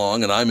driving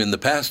along, and I'm in the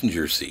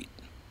passenger seat.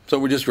 So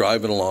we're just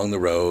driving along the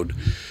road,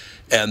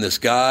 and this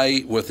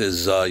guy with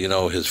his,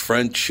 his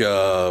French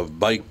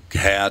bike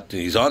hat, and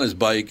he's on his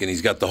bike, and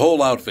he's got the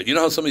whole outfit. You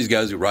know how some of these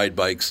guys who ride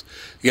bikes,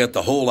 you got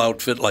the whole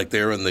outfit like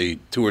they're in the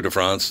Tour de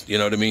France. You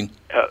know what I mean?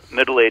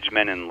 Middle-aged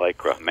men in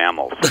lycra,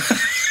 mammals.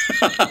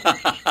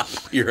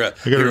 I got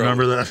to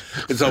remember that.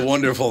 It's a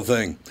wonderful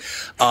thing.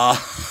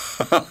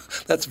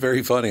 That's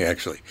very funny,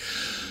 actually.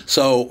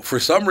 So for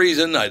some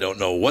reason, I don't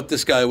know what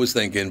this guy was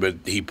thinking, but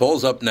he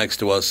pulls up next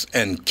to us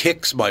and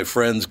kicks my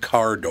friend's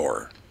car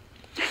door.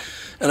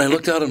 And I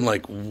looked at him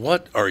like,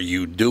 what are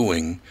you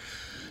doing?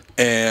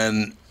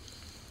 And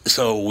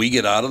so we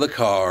get out of the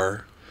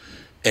car,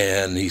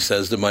 and he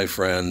says to my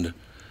friend,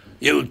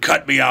 you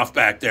cut me off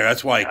back there.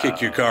 That's why I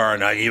kicked your car.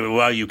 And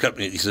you cut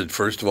me. He said,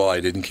 first of all, I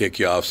didn't kick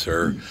you off,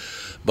 sir,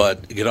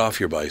 but get off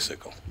your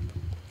bicycle.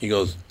 He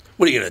goes,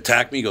 what, are you going to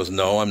attack me? He goes,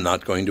 no, I'm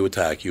not going to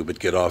attack you, but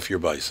get off your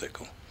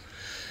bicycle.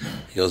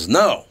 He goes,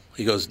 no.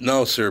 He goes,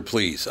 no, sir,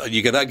 please.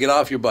 You got to get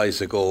off your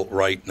bicycle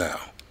right now.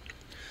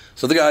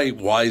 So the guy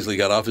wisely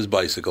got off his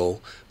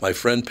bicycle. My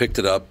friend picked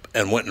it up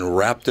and went and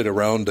wrapped it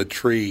around a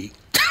tree.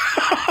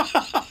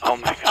 Oh,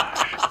 my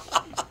gosh.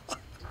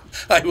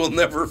 I will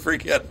never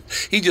forget.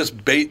 He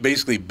just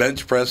basically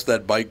bench pressed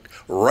that bike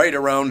right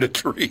around a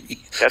tree.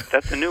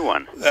 That's a new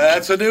one.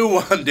 That's a new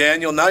one,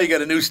 Daniel. Now you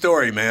got a new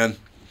story, man.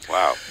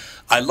 Wow.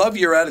 I love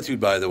your attitude,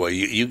 by the way.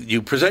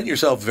 You present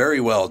yourself very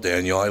well,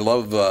 Daniel. I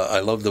love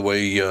the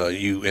way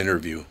you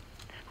interview.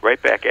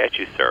 Right back at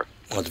you, sir.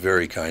 That's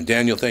very kind.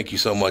 Daniel, thank you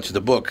so much.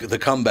 The book, The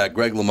Comeback,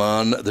 Greg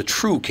LeMond, the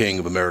true king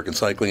of American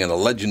cycling and a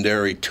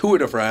legendary Tour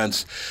de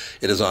France.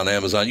 It is on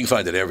Amazon. You can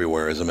find it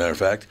everywhere, as a matter of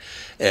fact.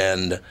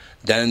 And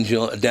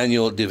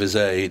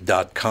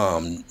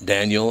DanielDevise.com.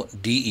 Daniel,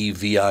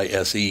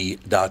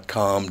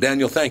 DEVISE.com.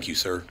 Daniel, thank you,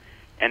 sir.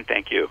 And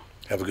thank you.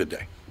 Have a good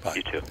day. Bye.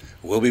 You too.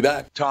 We'll be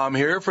back. Tom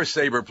here for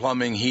Sabre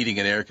Plumbing, Heating,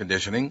 and Air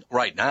Conditioning.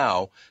 Right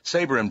now,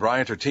 Sabre and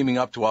Bryant are teaming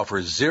up to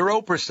offer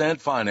 0%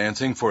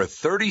 financing for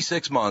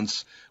 36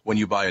 months when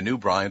you buy a new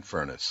Bryant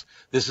furnace.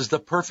 This is the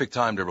perfect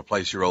time to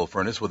replace your old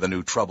furnace with a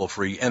new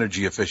trouble-free,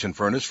 energy-efficient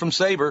furnace from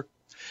Sabre.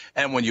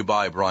 And when you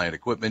buy Bryant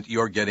equipment,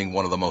 you're getting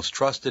one of the most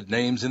trusted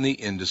names in the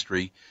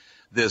industry.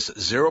 This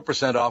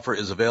 0% offer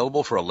is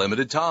available for a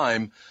limited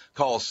time.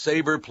 Call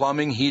Sabre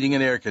Plumbing, Heating,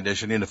 and Air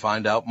Conditioning to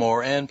find out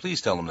more, and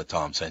please tell them that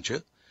Tom sent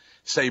you.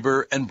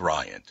 Sabre and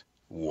Bryant,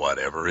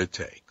 whatever it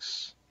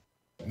takes.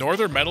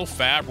 Northern Metal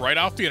Fab, right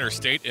off the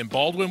interstate in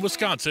Baldwin,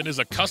 Wisconsin, is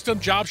a custom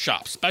job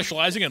shop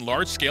specializing in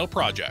large-scale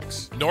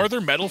projects.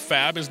 Northern Metal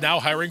Fab is now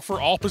hiring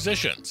for all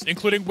positions,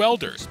 including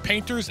welders,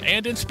 painters,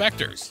 and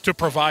inspectors, to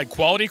provide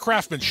quality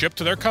craftsmanship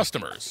to their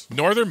customers.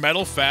 Northern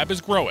Metal Fab is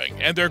growing,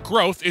 and their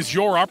growth is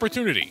your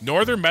opportunity.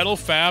 Northern Metal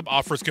Fab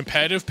offers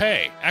competitive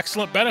pay,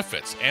 excellent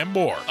benefits, and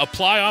more.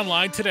 Apply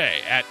online today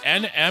at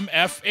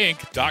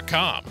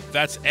nmfinc.com.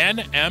 That's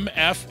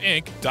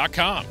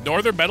nmfinc.com.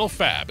 Northern Metal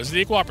Fab is an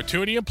equal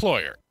opportunity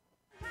employer.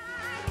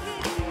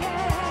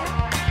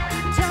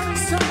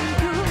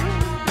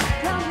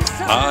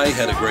 I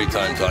had a great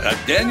time talking.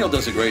 Daniel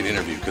does a great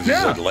interview because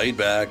he's like laid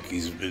back.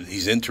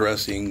 He's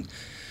interesting.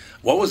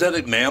 What was that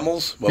at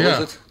Mammals? What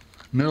was it?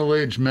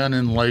 Middle-aged men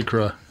in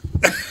Lycra.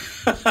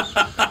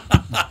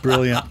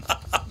 Brilliant.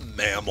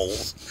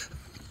 Mammals.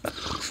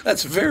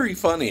 That's very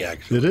funny,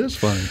 actually. It is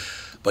funny.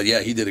 But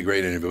yeah, he did a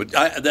great interview.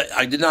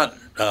 I did not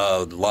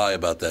lie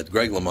about that.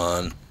 Greg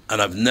LeMond,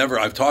 and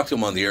I've talked to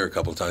him on the air a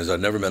couple of times.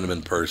 I've never met him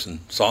in person.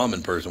 Saw him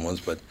in person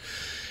once, but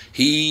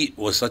he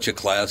was such a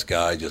class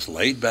guy, just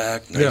laid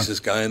back,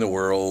 nicest guy in the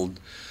world,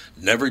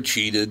 never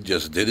cheated,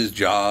 just did his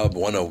job,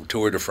 won a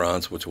Tour de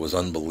France, which was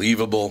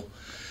unbelievable.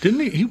 Didn't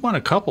he? He won a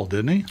couple,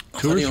 didn't he?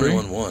 Two or three? He only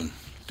won one.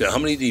 How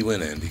many did he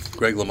win, Andy?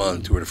 Greg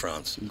LeMond, Tour de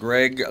France.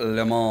 Greg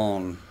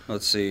LeMond.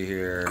 Let's see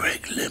here.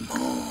 Greg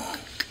LeMond.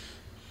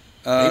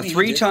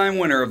 Three-time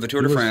winner of the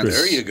Tour de France.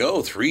 There you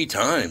go, 3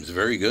 times.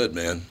 Very good,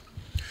 man.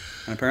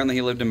 And apparently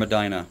he lived in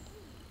Medina.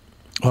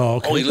 Oh,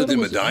 okay. Oh, he lived in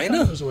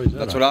Medina?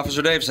 That's what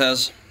Officer Dave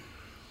says.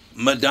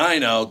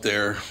 Medina out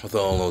there with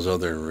all those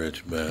other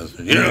rich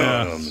bastards. You know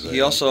what I'm saying. He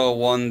also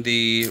won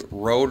the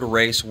Road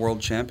Race World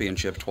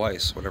Championship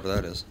twice, whatever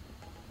that is.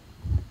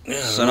 Yeah,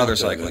 it's another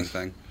cycling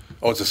thing.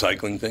 Oh, it's a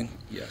cycling thing?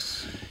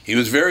 Yes. He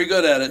was very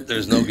good at it.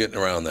 There's no getting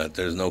around that.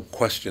 There's no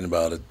question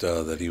about it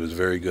that he was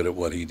very good at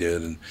what he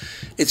did. And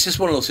it's just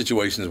one of those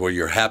situations where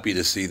you're happy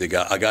to see a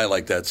guy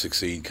like that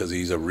succeed because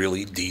he's a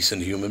really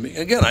decent human being.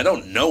 Again, I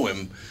don't know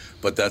him,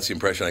 but that's the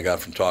impression I got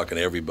from talking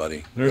to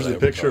everybody. There's a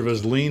picture of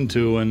his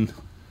lean-to in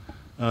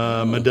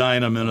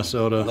Medina,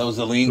 Minnesota. That was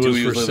the lean-to it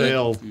he was was for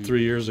living? sale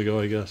 3 years ago,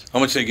 I guess. How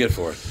much did they get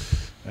for it?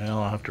 Well,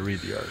 I'll have to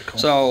read the article.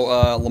 So,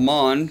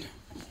 LeMond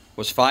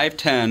was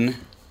 5'10".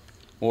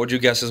 What would you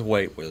guess his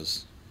weight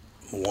was?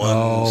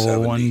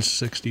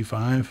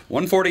 165.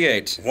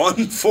 148.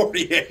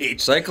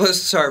 148.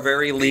 Cyclists are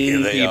very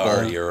lean they people.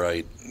 Are. You're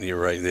right.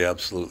 They're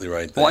absolutely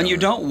right. Well, and you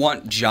don't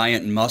want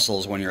giant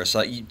muscles when you're a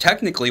cyclist.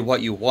 Technically,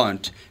 what you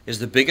want is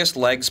the biggest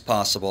legs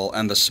possible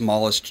and the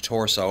smallest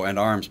torso and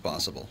arms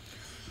possible.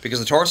 Because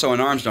the torso and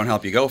arms don't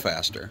help you go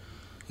faster.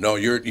 No,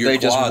 your they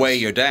quads, just weigh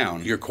you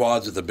down. Your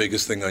quads are the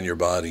biggest thing on your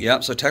body.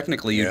 Yep. So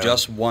technically, you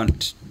just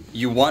want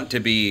to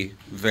be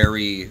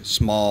very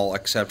small,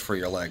 except for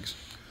your legs.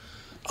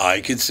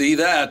 I could see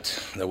that.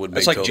 That would make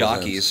It's like total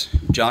jockeys.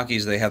 sense.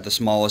 Jockeys, they have the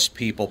smallest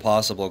people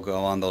possible go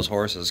on those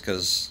horses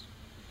because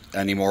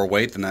any more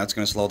weight than that's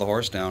going to slow the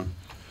horse down.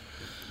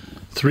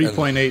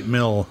 3.8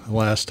 mil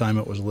last time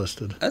it was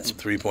listed. That's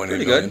 3.8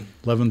 pretty million. good.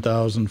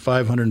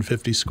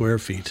 11,550 square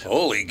feet.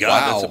 Holy God,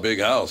 Wow. that's a big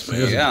house,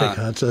 man. Yeah.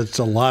 That's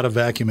a lot of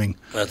vacuuming.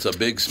 That's a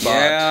big spot.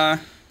 Yeah,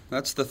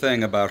 that's the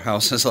thing about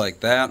houses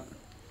like that.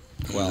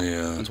 Well,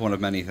 Yeah. it's one of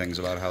many things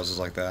about houses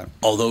like that.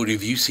 Although,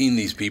 have you seen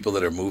these people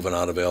that are moving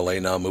out of L.A.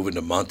 now, moving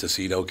to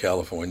Montecito,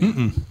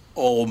 California?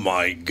 Oh,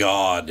 my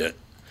God.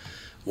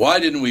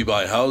 Why didn't we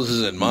buy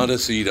houses in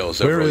Montecito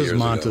several years Where is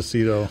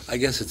Montecito? ago? I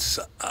guess it's...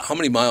 how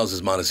many miles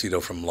is Montecito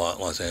from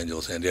Los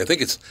Angeles, Andy? I think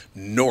it's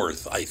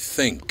north, I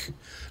think.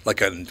 Like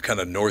a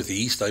kind of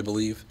northeast, I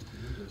believe.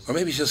 Or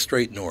maybe it's just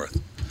straight north.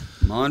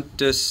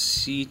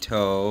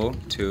 Montecito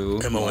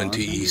to...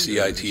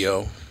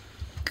 Montecito.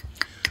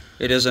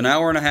 It is an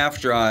hour and a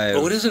half drive.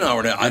 Oh, it is an hour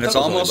and a half. And it's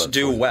almost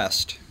due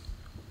west.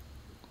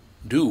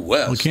 Due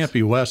west. Well, it can't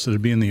be west.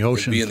 It'd be in the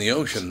ocean. It'd be in the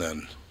ocean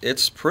then.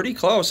 It's pretty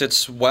close.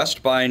 It's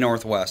west by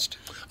northwest.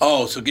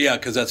 Oh, so yeah,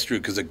 because that's true.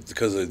 Because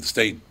the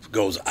state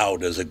goes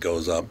out as it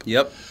goes up.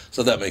 Yep.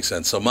 So that makes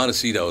sense. So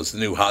Montecito is the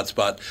new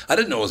hotspot. I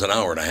didn't know it was an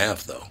hour and a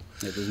half though.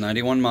 It is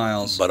 91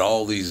 miles. But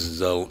all these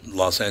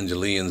Los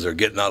Angelians are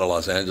getting out of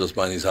Los Angeles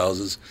buying these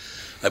houses.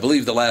 I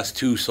believe the last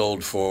two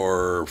sold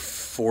for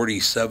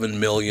 $47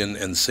 million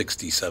and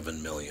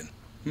 $67 million.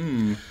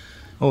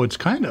 Oh, it's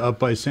kind of up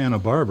by Santa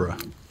Barbara.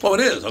 Oh, it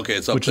is. Okay,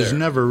 it's up which there. has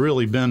never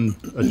really been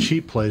a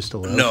cheap place to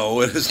live.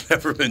 No, it has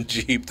never been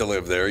cheap to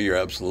live there. You're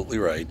absolutely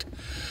right.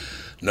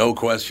 No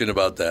question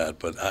about that.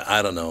 But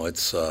I don't know.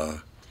 It's,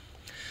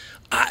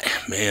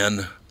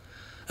 man,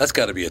 that's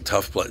got to be a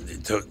tough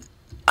place.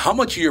 How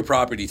much are your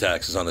property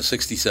taxes on a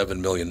 $67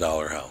 million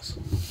house?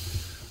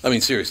 I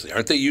mean, seriously,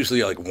 aren't they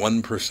usually like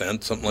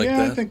 1%, something like that?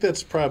 Yeah, I think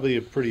that's probably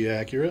pretty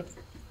accurate.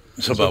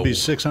 So it'd be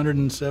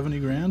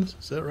 $670,000.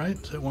 Is that right?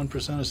 Is that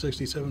 1% of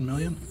 67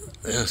 million?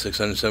 Yeah,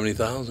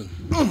 $670,000.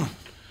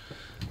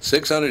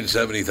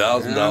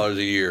 $670,000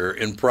 a year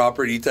in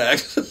property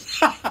taxes,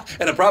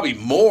 and probably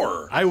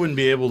more. I wouldn't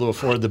be able to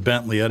afford the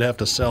Bentley. I'd have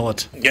to sell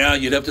it. Yeah,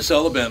 you'd have to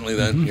sell the Bentley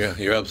then. Yeah,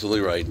 you're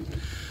absolutely right.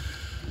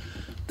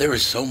 There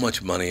is so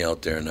much money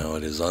out there now.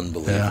 It is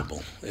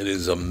unbelievable. Yeah. It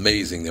is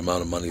amazing the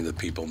amount of money that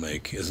people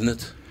make, isn't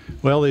it?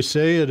 Well, they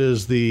say it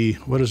is the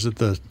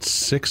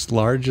sixth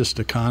largest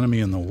economy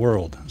in the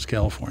world. It's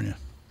California.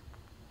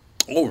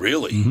 Oh,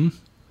 really? Mm-hmm.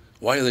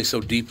 Why are they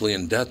so deeply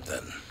in debt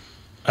then?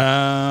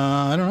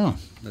 I don't know.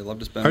 They love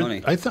to spend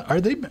money.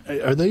 Are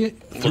they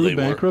through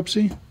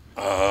bankruptcy?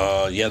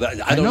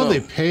 Yeah, I know they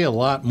pay a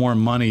lot more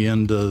money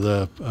into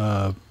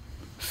the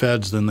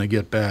feds than they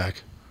get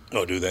back.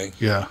 Oh, do they?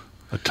 Yeah,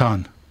 a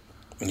ton.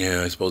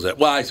 Yeah, I suppose that.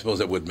 Well, I suppose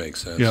that would make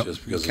sense. Yep.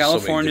 Just because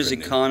California's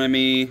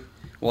economy,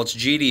 well, its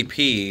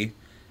GDP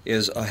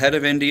is ahead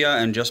of India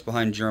and just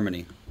behind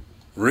Germany.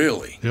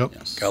 Really? Yep.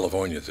 Yes.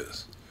 California's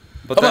is.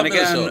 But then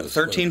again,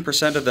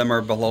 13% of them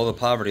are below the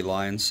poverty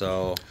line.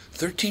 So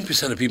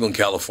 13% of people in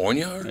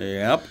California are?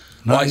 Yep.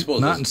 Not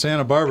in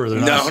Santa Barbara. They're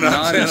not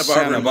in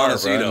Santa Barbara.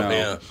 Santa Barbara, no.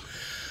 Yeah.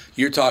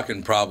 You're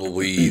talking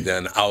probably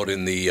then out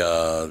in the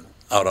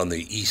out on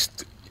the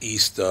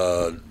east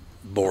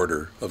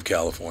border of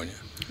California.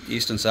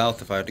 East and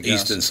south, if I had to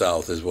guess. East and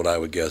south is what I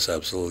would guess,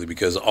 absolutely,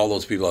 because all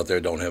those people out there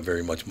don't have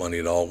very much money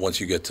at all. Once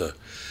you get to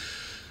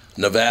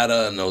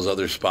Nevada and those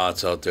other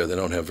spots out there, they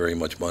don't have very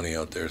much money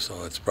out there,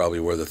 so that's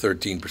probably where the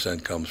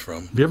 13% comes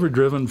from. Have you ever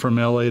driven from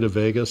L.A. to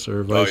Vegas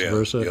or vice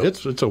versa?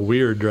 Yep. It's a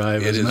weird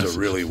drive. It is a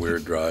really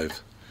weird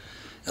drive.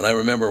 And I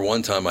remember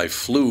one time I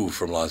flew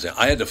from Los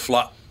Angeles. I had to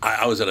fly.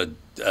 I was at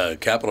a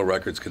Capitol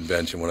Records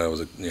convention when I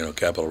was a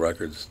Capitol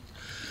Records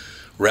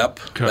rep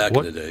back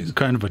in the days. What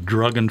kind of a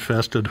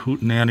drug-infested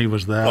hootenanny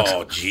was that?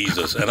 Oh,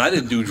 Jesus. And I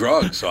didn't do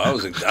drugs, so I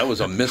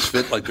was a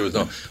misfit like there was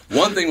no.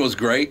 One thing was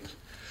great.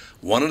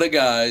 One of the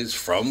guys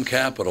from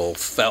Capitol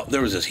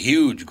there was this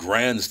huge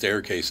grand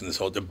staircase in this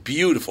hotel, a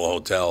beautiful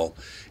hotel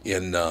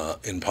in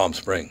Palm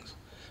Springs.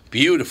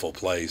 Beautiful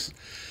place.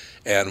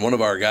 And one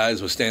of our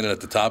guys was standing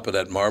at the top of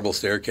that marble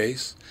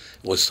staircase.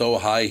 It was so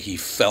high he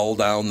fell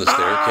down the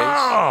staircase.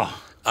 Oh!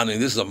 I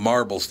mean, this is a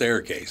marble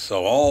staircase,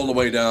 so all the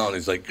way down,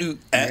 he's like, He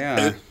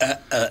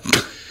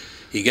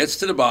gets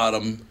to the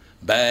bottom,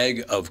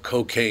 bag of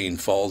cocaine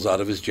falls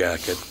out of his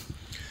jacket.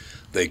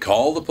 They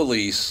call the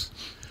police.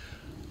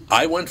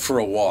 I went for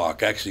a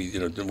walk, actually,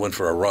 went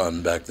for a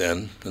run back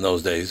then, in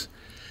those days,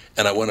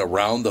 and I went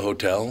around the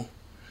hotel.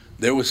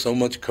 There was so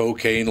much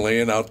cocaine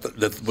laying out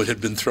that had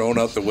been thrown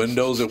out the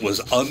windows, it was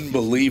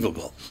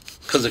unbelievable.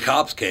 Because the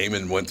cops came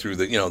and went through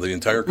the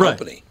entire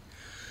company. Right.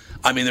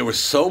 I mean, there was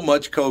so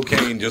much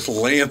cocaine just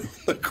laying on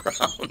the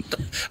ground.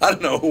 I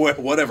don't know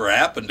whatever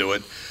happened to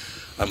it.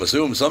 I'm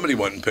assuming somebody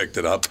went and picked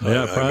it up.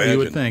 Yeah, probably you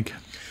would think.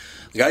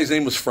 The guy's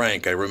name was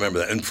Frank. I remember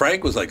that. And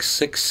Frank was like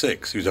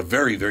 6'6". He was a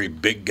very, very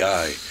big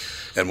guy.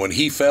 And when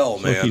he fell,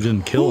 man. He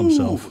didn't kill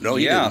himself. No,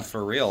 he didn't.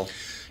 For real.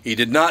 He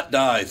did not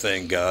die,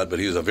 thank God, but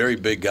he was a very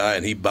big guy,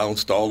 and he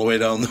bounced all the way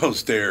down those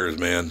stairs,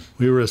 man.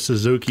 We were a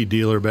Suzuki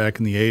dealer back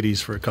in the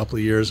 80s for a couple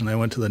of years, and I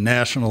went to the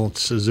National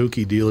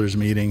Suzuki Dealers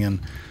meeting,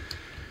 and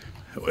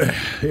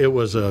it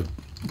was a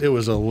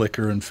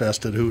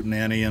liquor-infested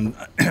hootenanny, and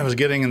I was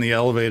getting in the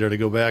elevator to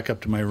go back up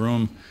to my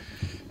room,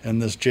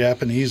 and this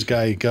Japanese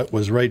guy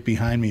was right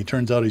behind me. It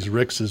turns out he's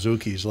Rick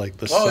Suzuki. He's like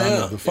the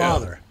son of the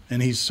father,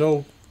 and he's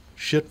so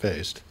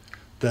shit-faced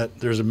that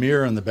there's a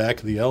mirror in the back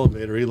of the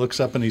elevator. He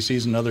looks up and he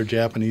sees another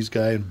Japanese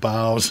guy and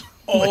bows.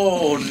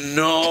 Oh,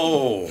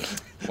 no.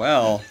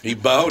 Well. He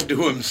bowed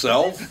to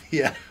himself?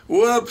 Yeah.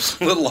 Whoops.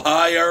 A little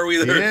high are we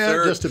there,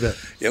 sir? Yeah, just a bit.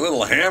 You a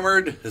little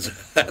hammered? Is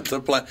that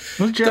the plan?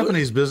 Those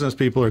Japanese business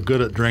people are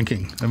good at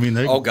drinking. I mean,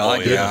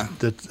 yeah.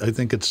 I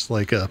think it's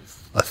like a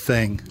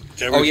thing.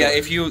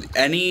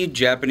 Any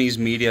Japanese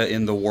media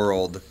in the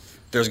world,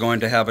 there's going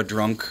to have a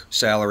drunk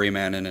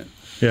salaryman in it.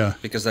 Yeah.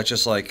 Because that's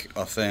just like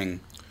a thing.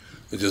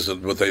 It's just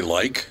what they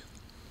like?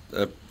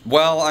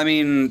 Well, I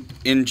mean,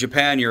 in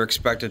Japan, you're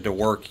expected to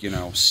work,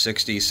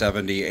 60,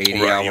 70,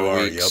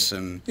 80-hour weeks. Yep.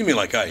 And you mean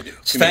like I do.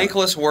 It's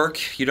thankless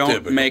work. You don't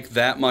Typical. make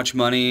that much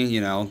money.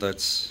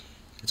 It's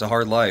a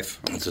hard life.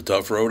 It's a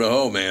tough road to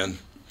hoe, man.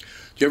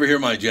 Did you ever hear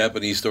my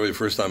Japanese story the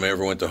first time I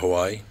ever went to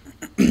Hawaii?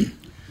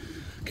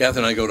 Kath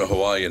and I go to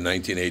Hawaii in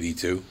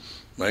 1982,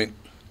 right?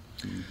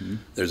 Mm-hmm.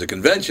 There's a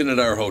convention at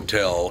our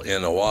hotel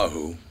in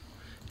Oahu,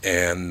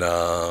 and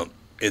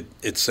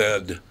it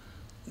said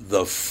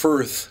the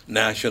Firth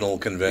National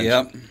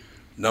Convention.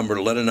 Yep.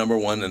 Letter number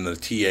 1 and the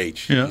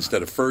TH. Yeah.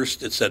 Instead of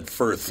first, it said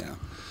Firth. Yeah.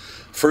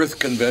 Firth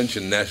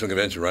Convention, National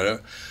Convention, right?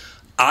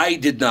 I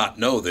did not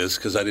know this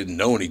because I didn't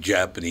know any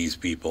Japanese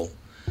people,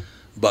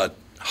 but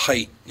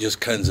height just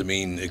kind of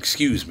mean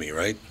excuse me,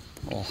 right?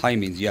 Well, hi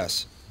means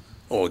yes.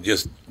 Oh,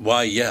 just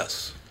why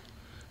yes?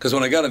 Because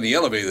when I got in the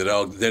elevator,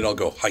 they'd all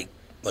go height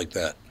like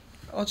that.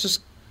 Well, it's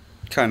just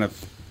kind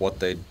of what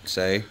they'd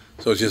say.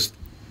 So it's just,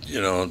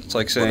 It's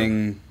like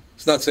saying...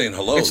 It's not saying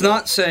hello. It's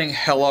not saying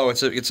hello.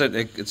 It's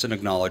an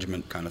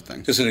acknowledgement kind of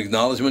thing. Just an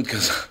acknowledgement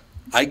because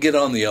I get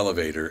on the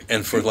elevator,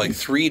 and for like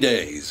 3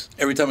 days,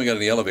 every time I got in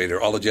the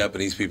elevator, all the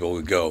Japanese people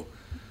would go,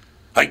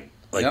 "Hi,"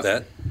 like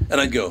that, and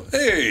I'd go,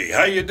 "Hey,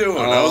 how you doing?"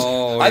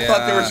 I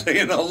thought they were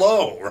saying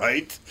hello,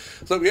 right?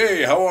 So,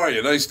 "Hey, how are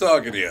you? Nice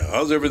talking to you.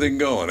 How's everything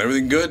going?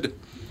 Everything good?"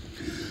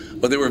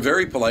 But they were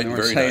very polite and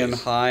very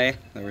nice.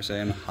 They were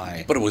saying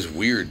hi. But it was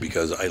weird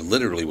because I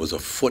literally was a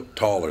foot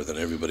taller than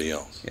everybody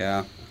else.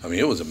 Yeah. I mean,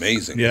 it was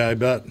amazing. Yeah, I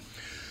bet.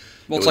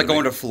 Well, it's like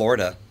going to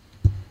Florida.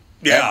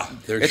 Yeah,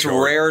 it's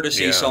rare to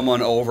see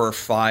someone over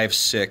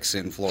 5'6"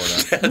 in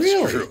Florida.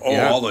 That's true. Oh,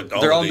 yeah.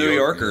 They're all New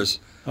Yorkers.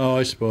 Oh,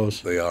 I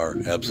suppose. They are,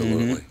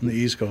 absolutely. On the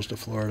east coast of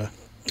Florida.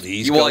 The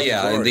east coast of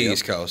Florida, in the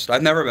East Coast.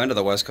 I've never been to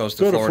the west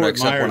coast of Florida Fort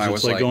except Myers, when I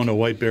was it's like going to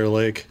White Bear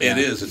Lake. It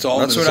is. It's all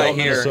That's what I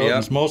hear.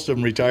 Yeah. Most of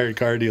them retired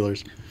car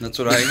dealers. That's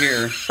what I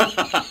hear.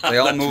 They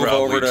all move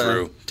over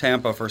to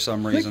Tampa for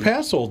some I reason. think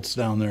Passold's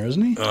down there,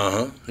 isn't he?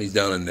 He's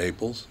down in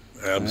Naples.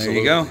 Absolutely. There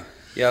you go.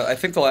 Yeah, I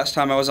think the last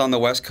time I was on the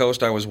West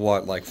Coast, I was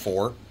like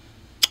 4?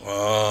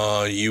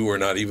 You were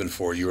not even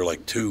 4. You were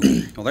like 2.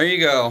 Well, there you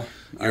go.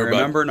 I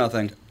remember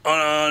nothing.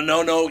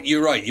 No,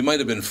 you're right. You might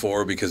have been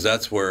 4 because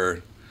that's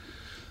where...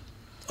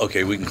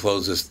 Okay, we can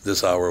close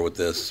this hour with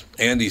this.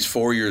 Andy's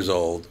 4 years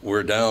old.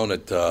 We're down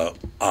at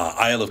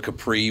Isle of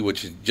Capri,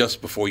 which is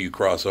just before you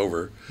cross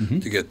over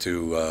to get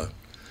to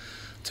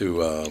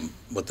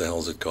what the hell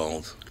is it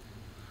called?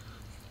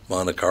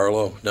 Monte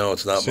Carlo? No,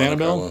 it's not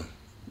Monte Carlo.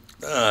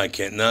 I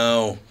can't.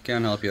 No,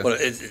 can't help you. But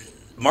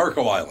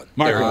Marco Island.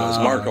 There it is.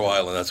 Marco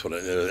Island. That's what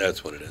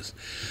it is.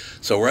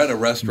 So we're at a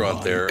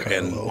restaurant there,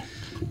 and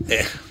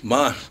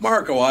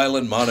Marco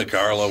Island, Monte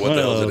Carlo. What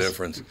the hell's the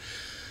difference?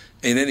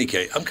 In any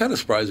case, I'm kind of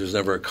surprised there's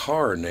never a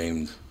car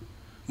named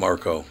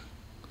Marco.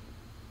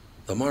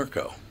 The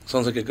Marco.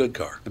 Sounds like a good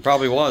car. It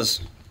probably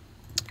was.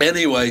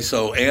 Anyway,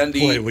 so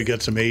Andy... Boy, we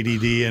got some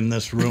ADD in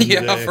this room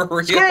today. Yeah, for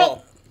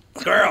real.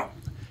 Squirrel!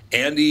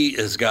 Andy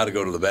has got to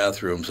go to the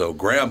bathroom, so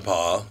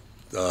Grandpa,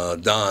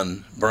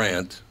 Don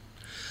Brandt,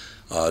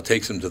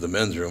 takes him to the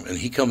men's room, and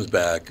he comes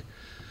back.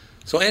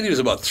 So Andy was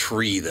about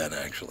 3 then,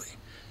 actually.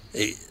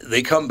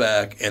 They come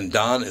back, and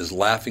Don is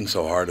laughing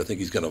so hard, I think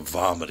he's going to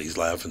vomit. He's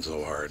laughing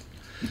so hard.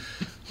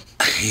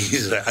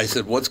 I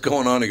said, "What's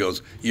going on?" He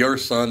goes, "Your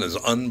son is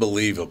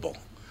unbelievable."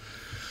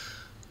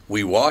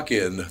 We walk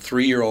in,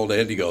 3-year-old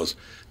Andy goes,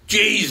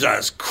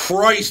 "Jesus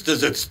Christ,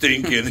 does it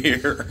stink in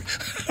here?"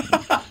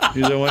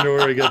 I wonder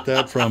where he got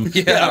that from.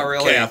 Yeah,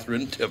 really.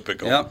 Catherine,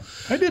 typical. Yep.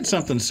 I did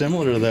something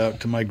similar to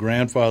that to my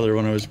grandfather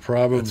when I was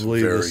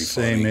probably the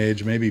same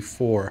age, maybe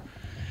 4.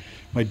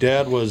 My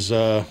dad was,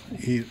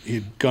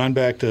 he'd gone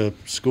back to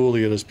school to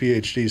get his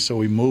PhD, so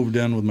we moved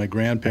in with my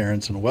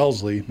grandparents in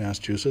Wellesley,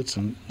 Massachusetts,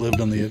 and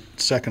lived on the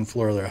 2nd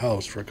floor of their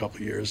house for a couple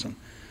of years. And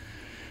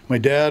my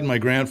dad and my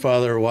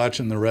grandfather were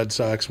watching the Red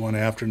Sox one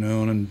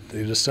afternoon, and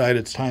they decided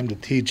it's time to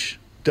teach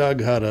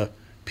Doug how to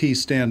pee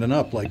standing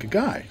up like a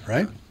guy,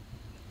 right?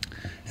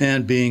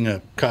 And being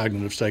a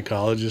cognitive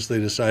psychologist, they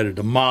decided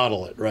to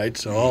model it, right?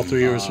 So all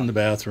 3 of us in the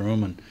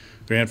bathroom, and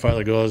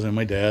grandfather goes, and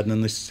my dad, and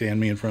then they stand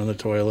me in front of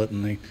the toilet,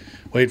 and they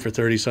wait for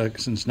 30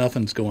 seconds,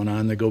 nothing's going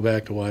on. They go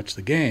back to watch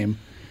the game.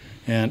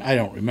 And I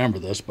don't remember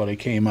this, but I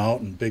came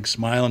out and big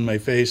smile on my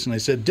face, and I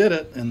said, "Did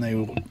it?" And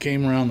they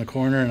came around the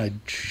corner, and I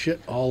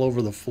shit all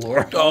over the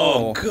floor.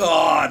 Oh,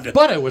 God.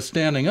 But I was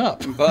standing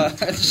up.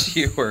 But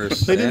you were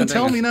They didn't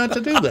tell me not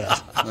to do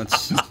that.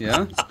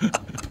 Yeah. You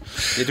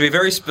have to be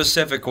very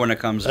specific when it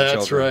comes to children.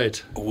 That's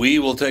right. We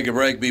will take a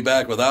break, be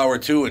back with Hour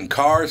 2 in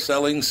Car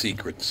Selling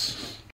Secrets.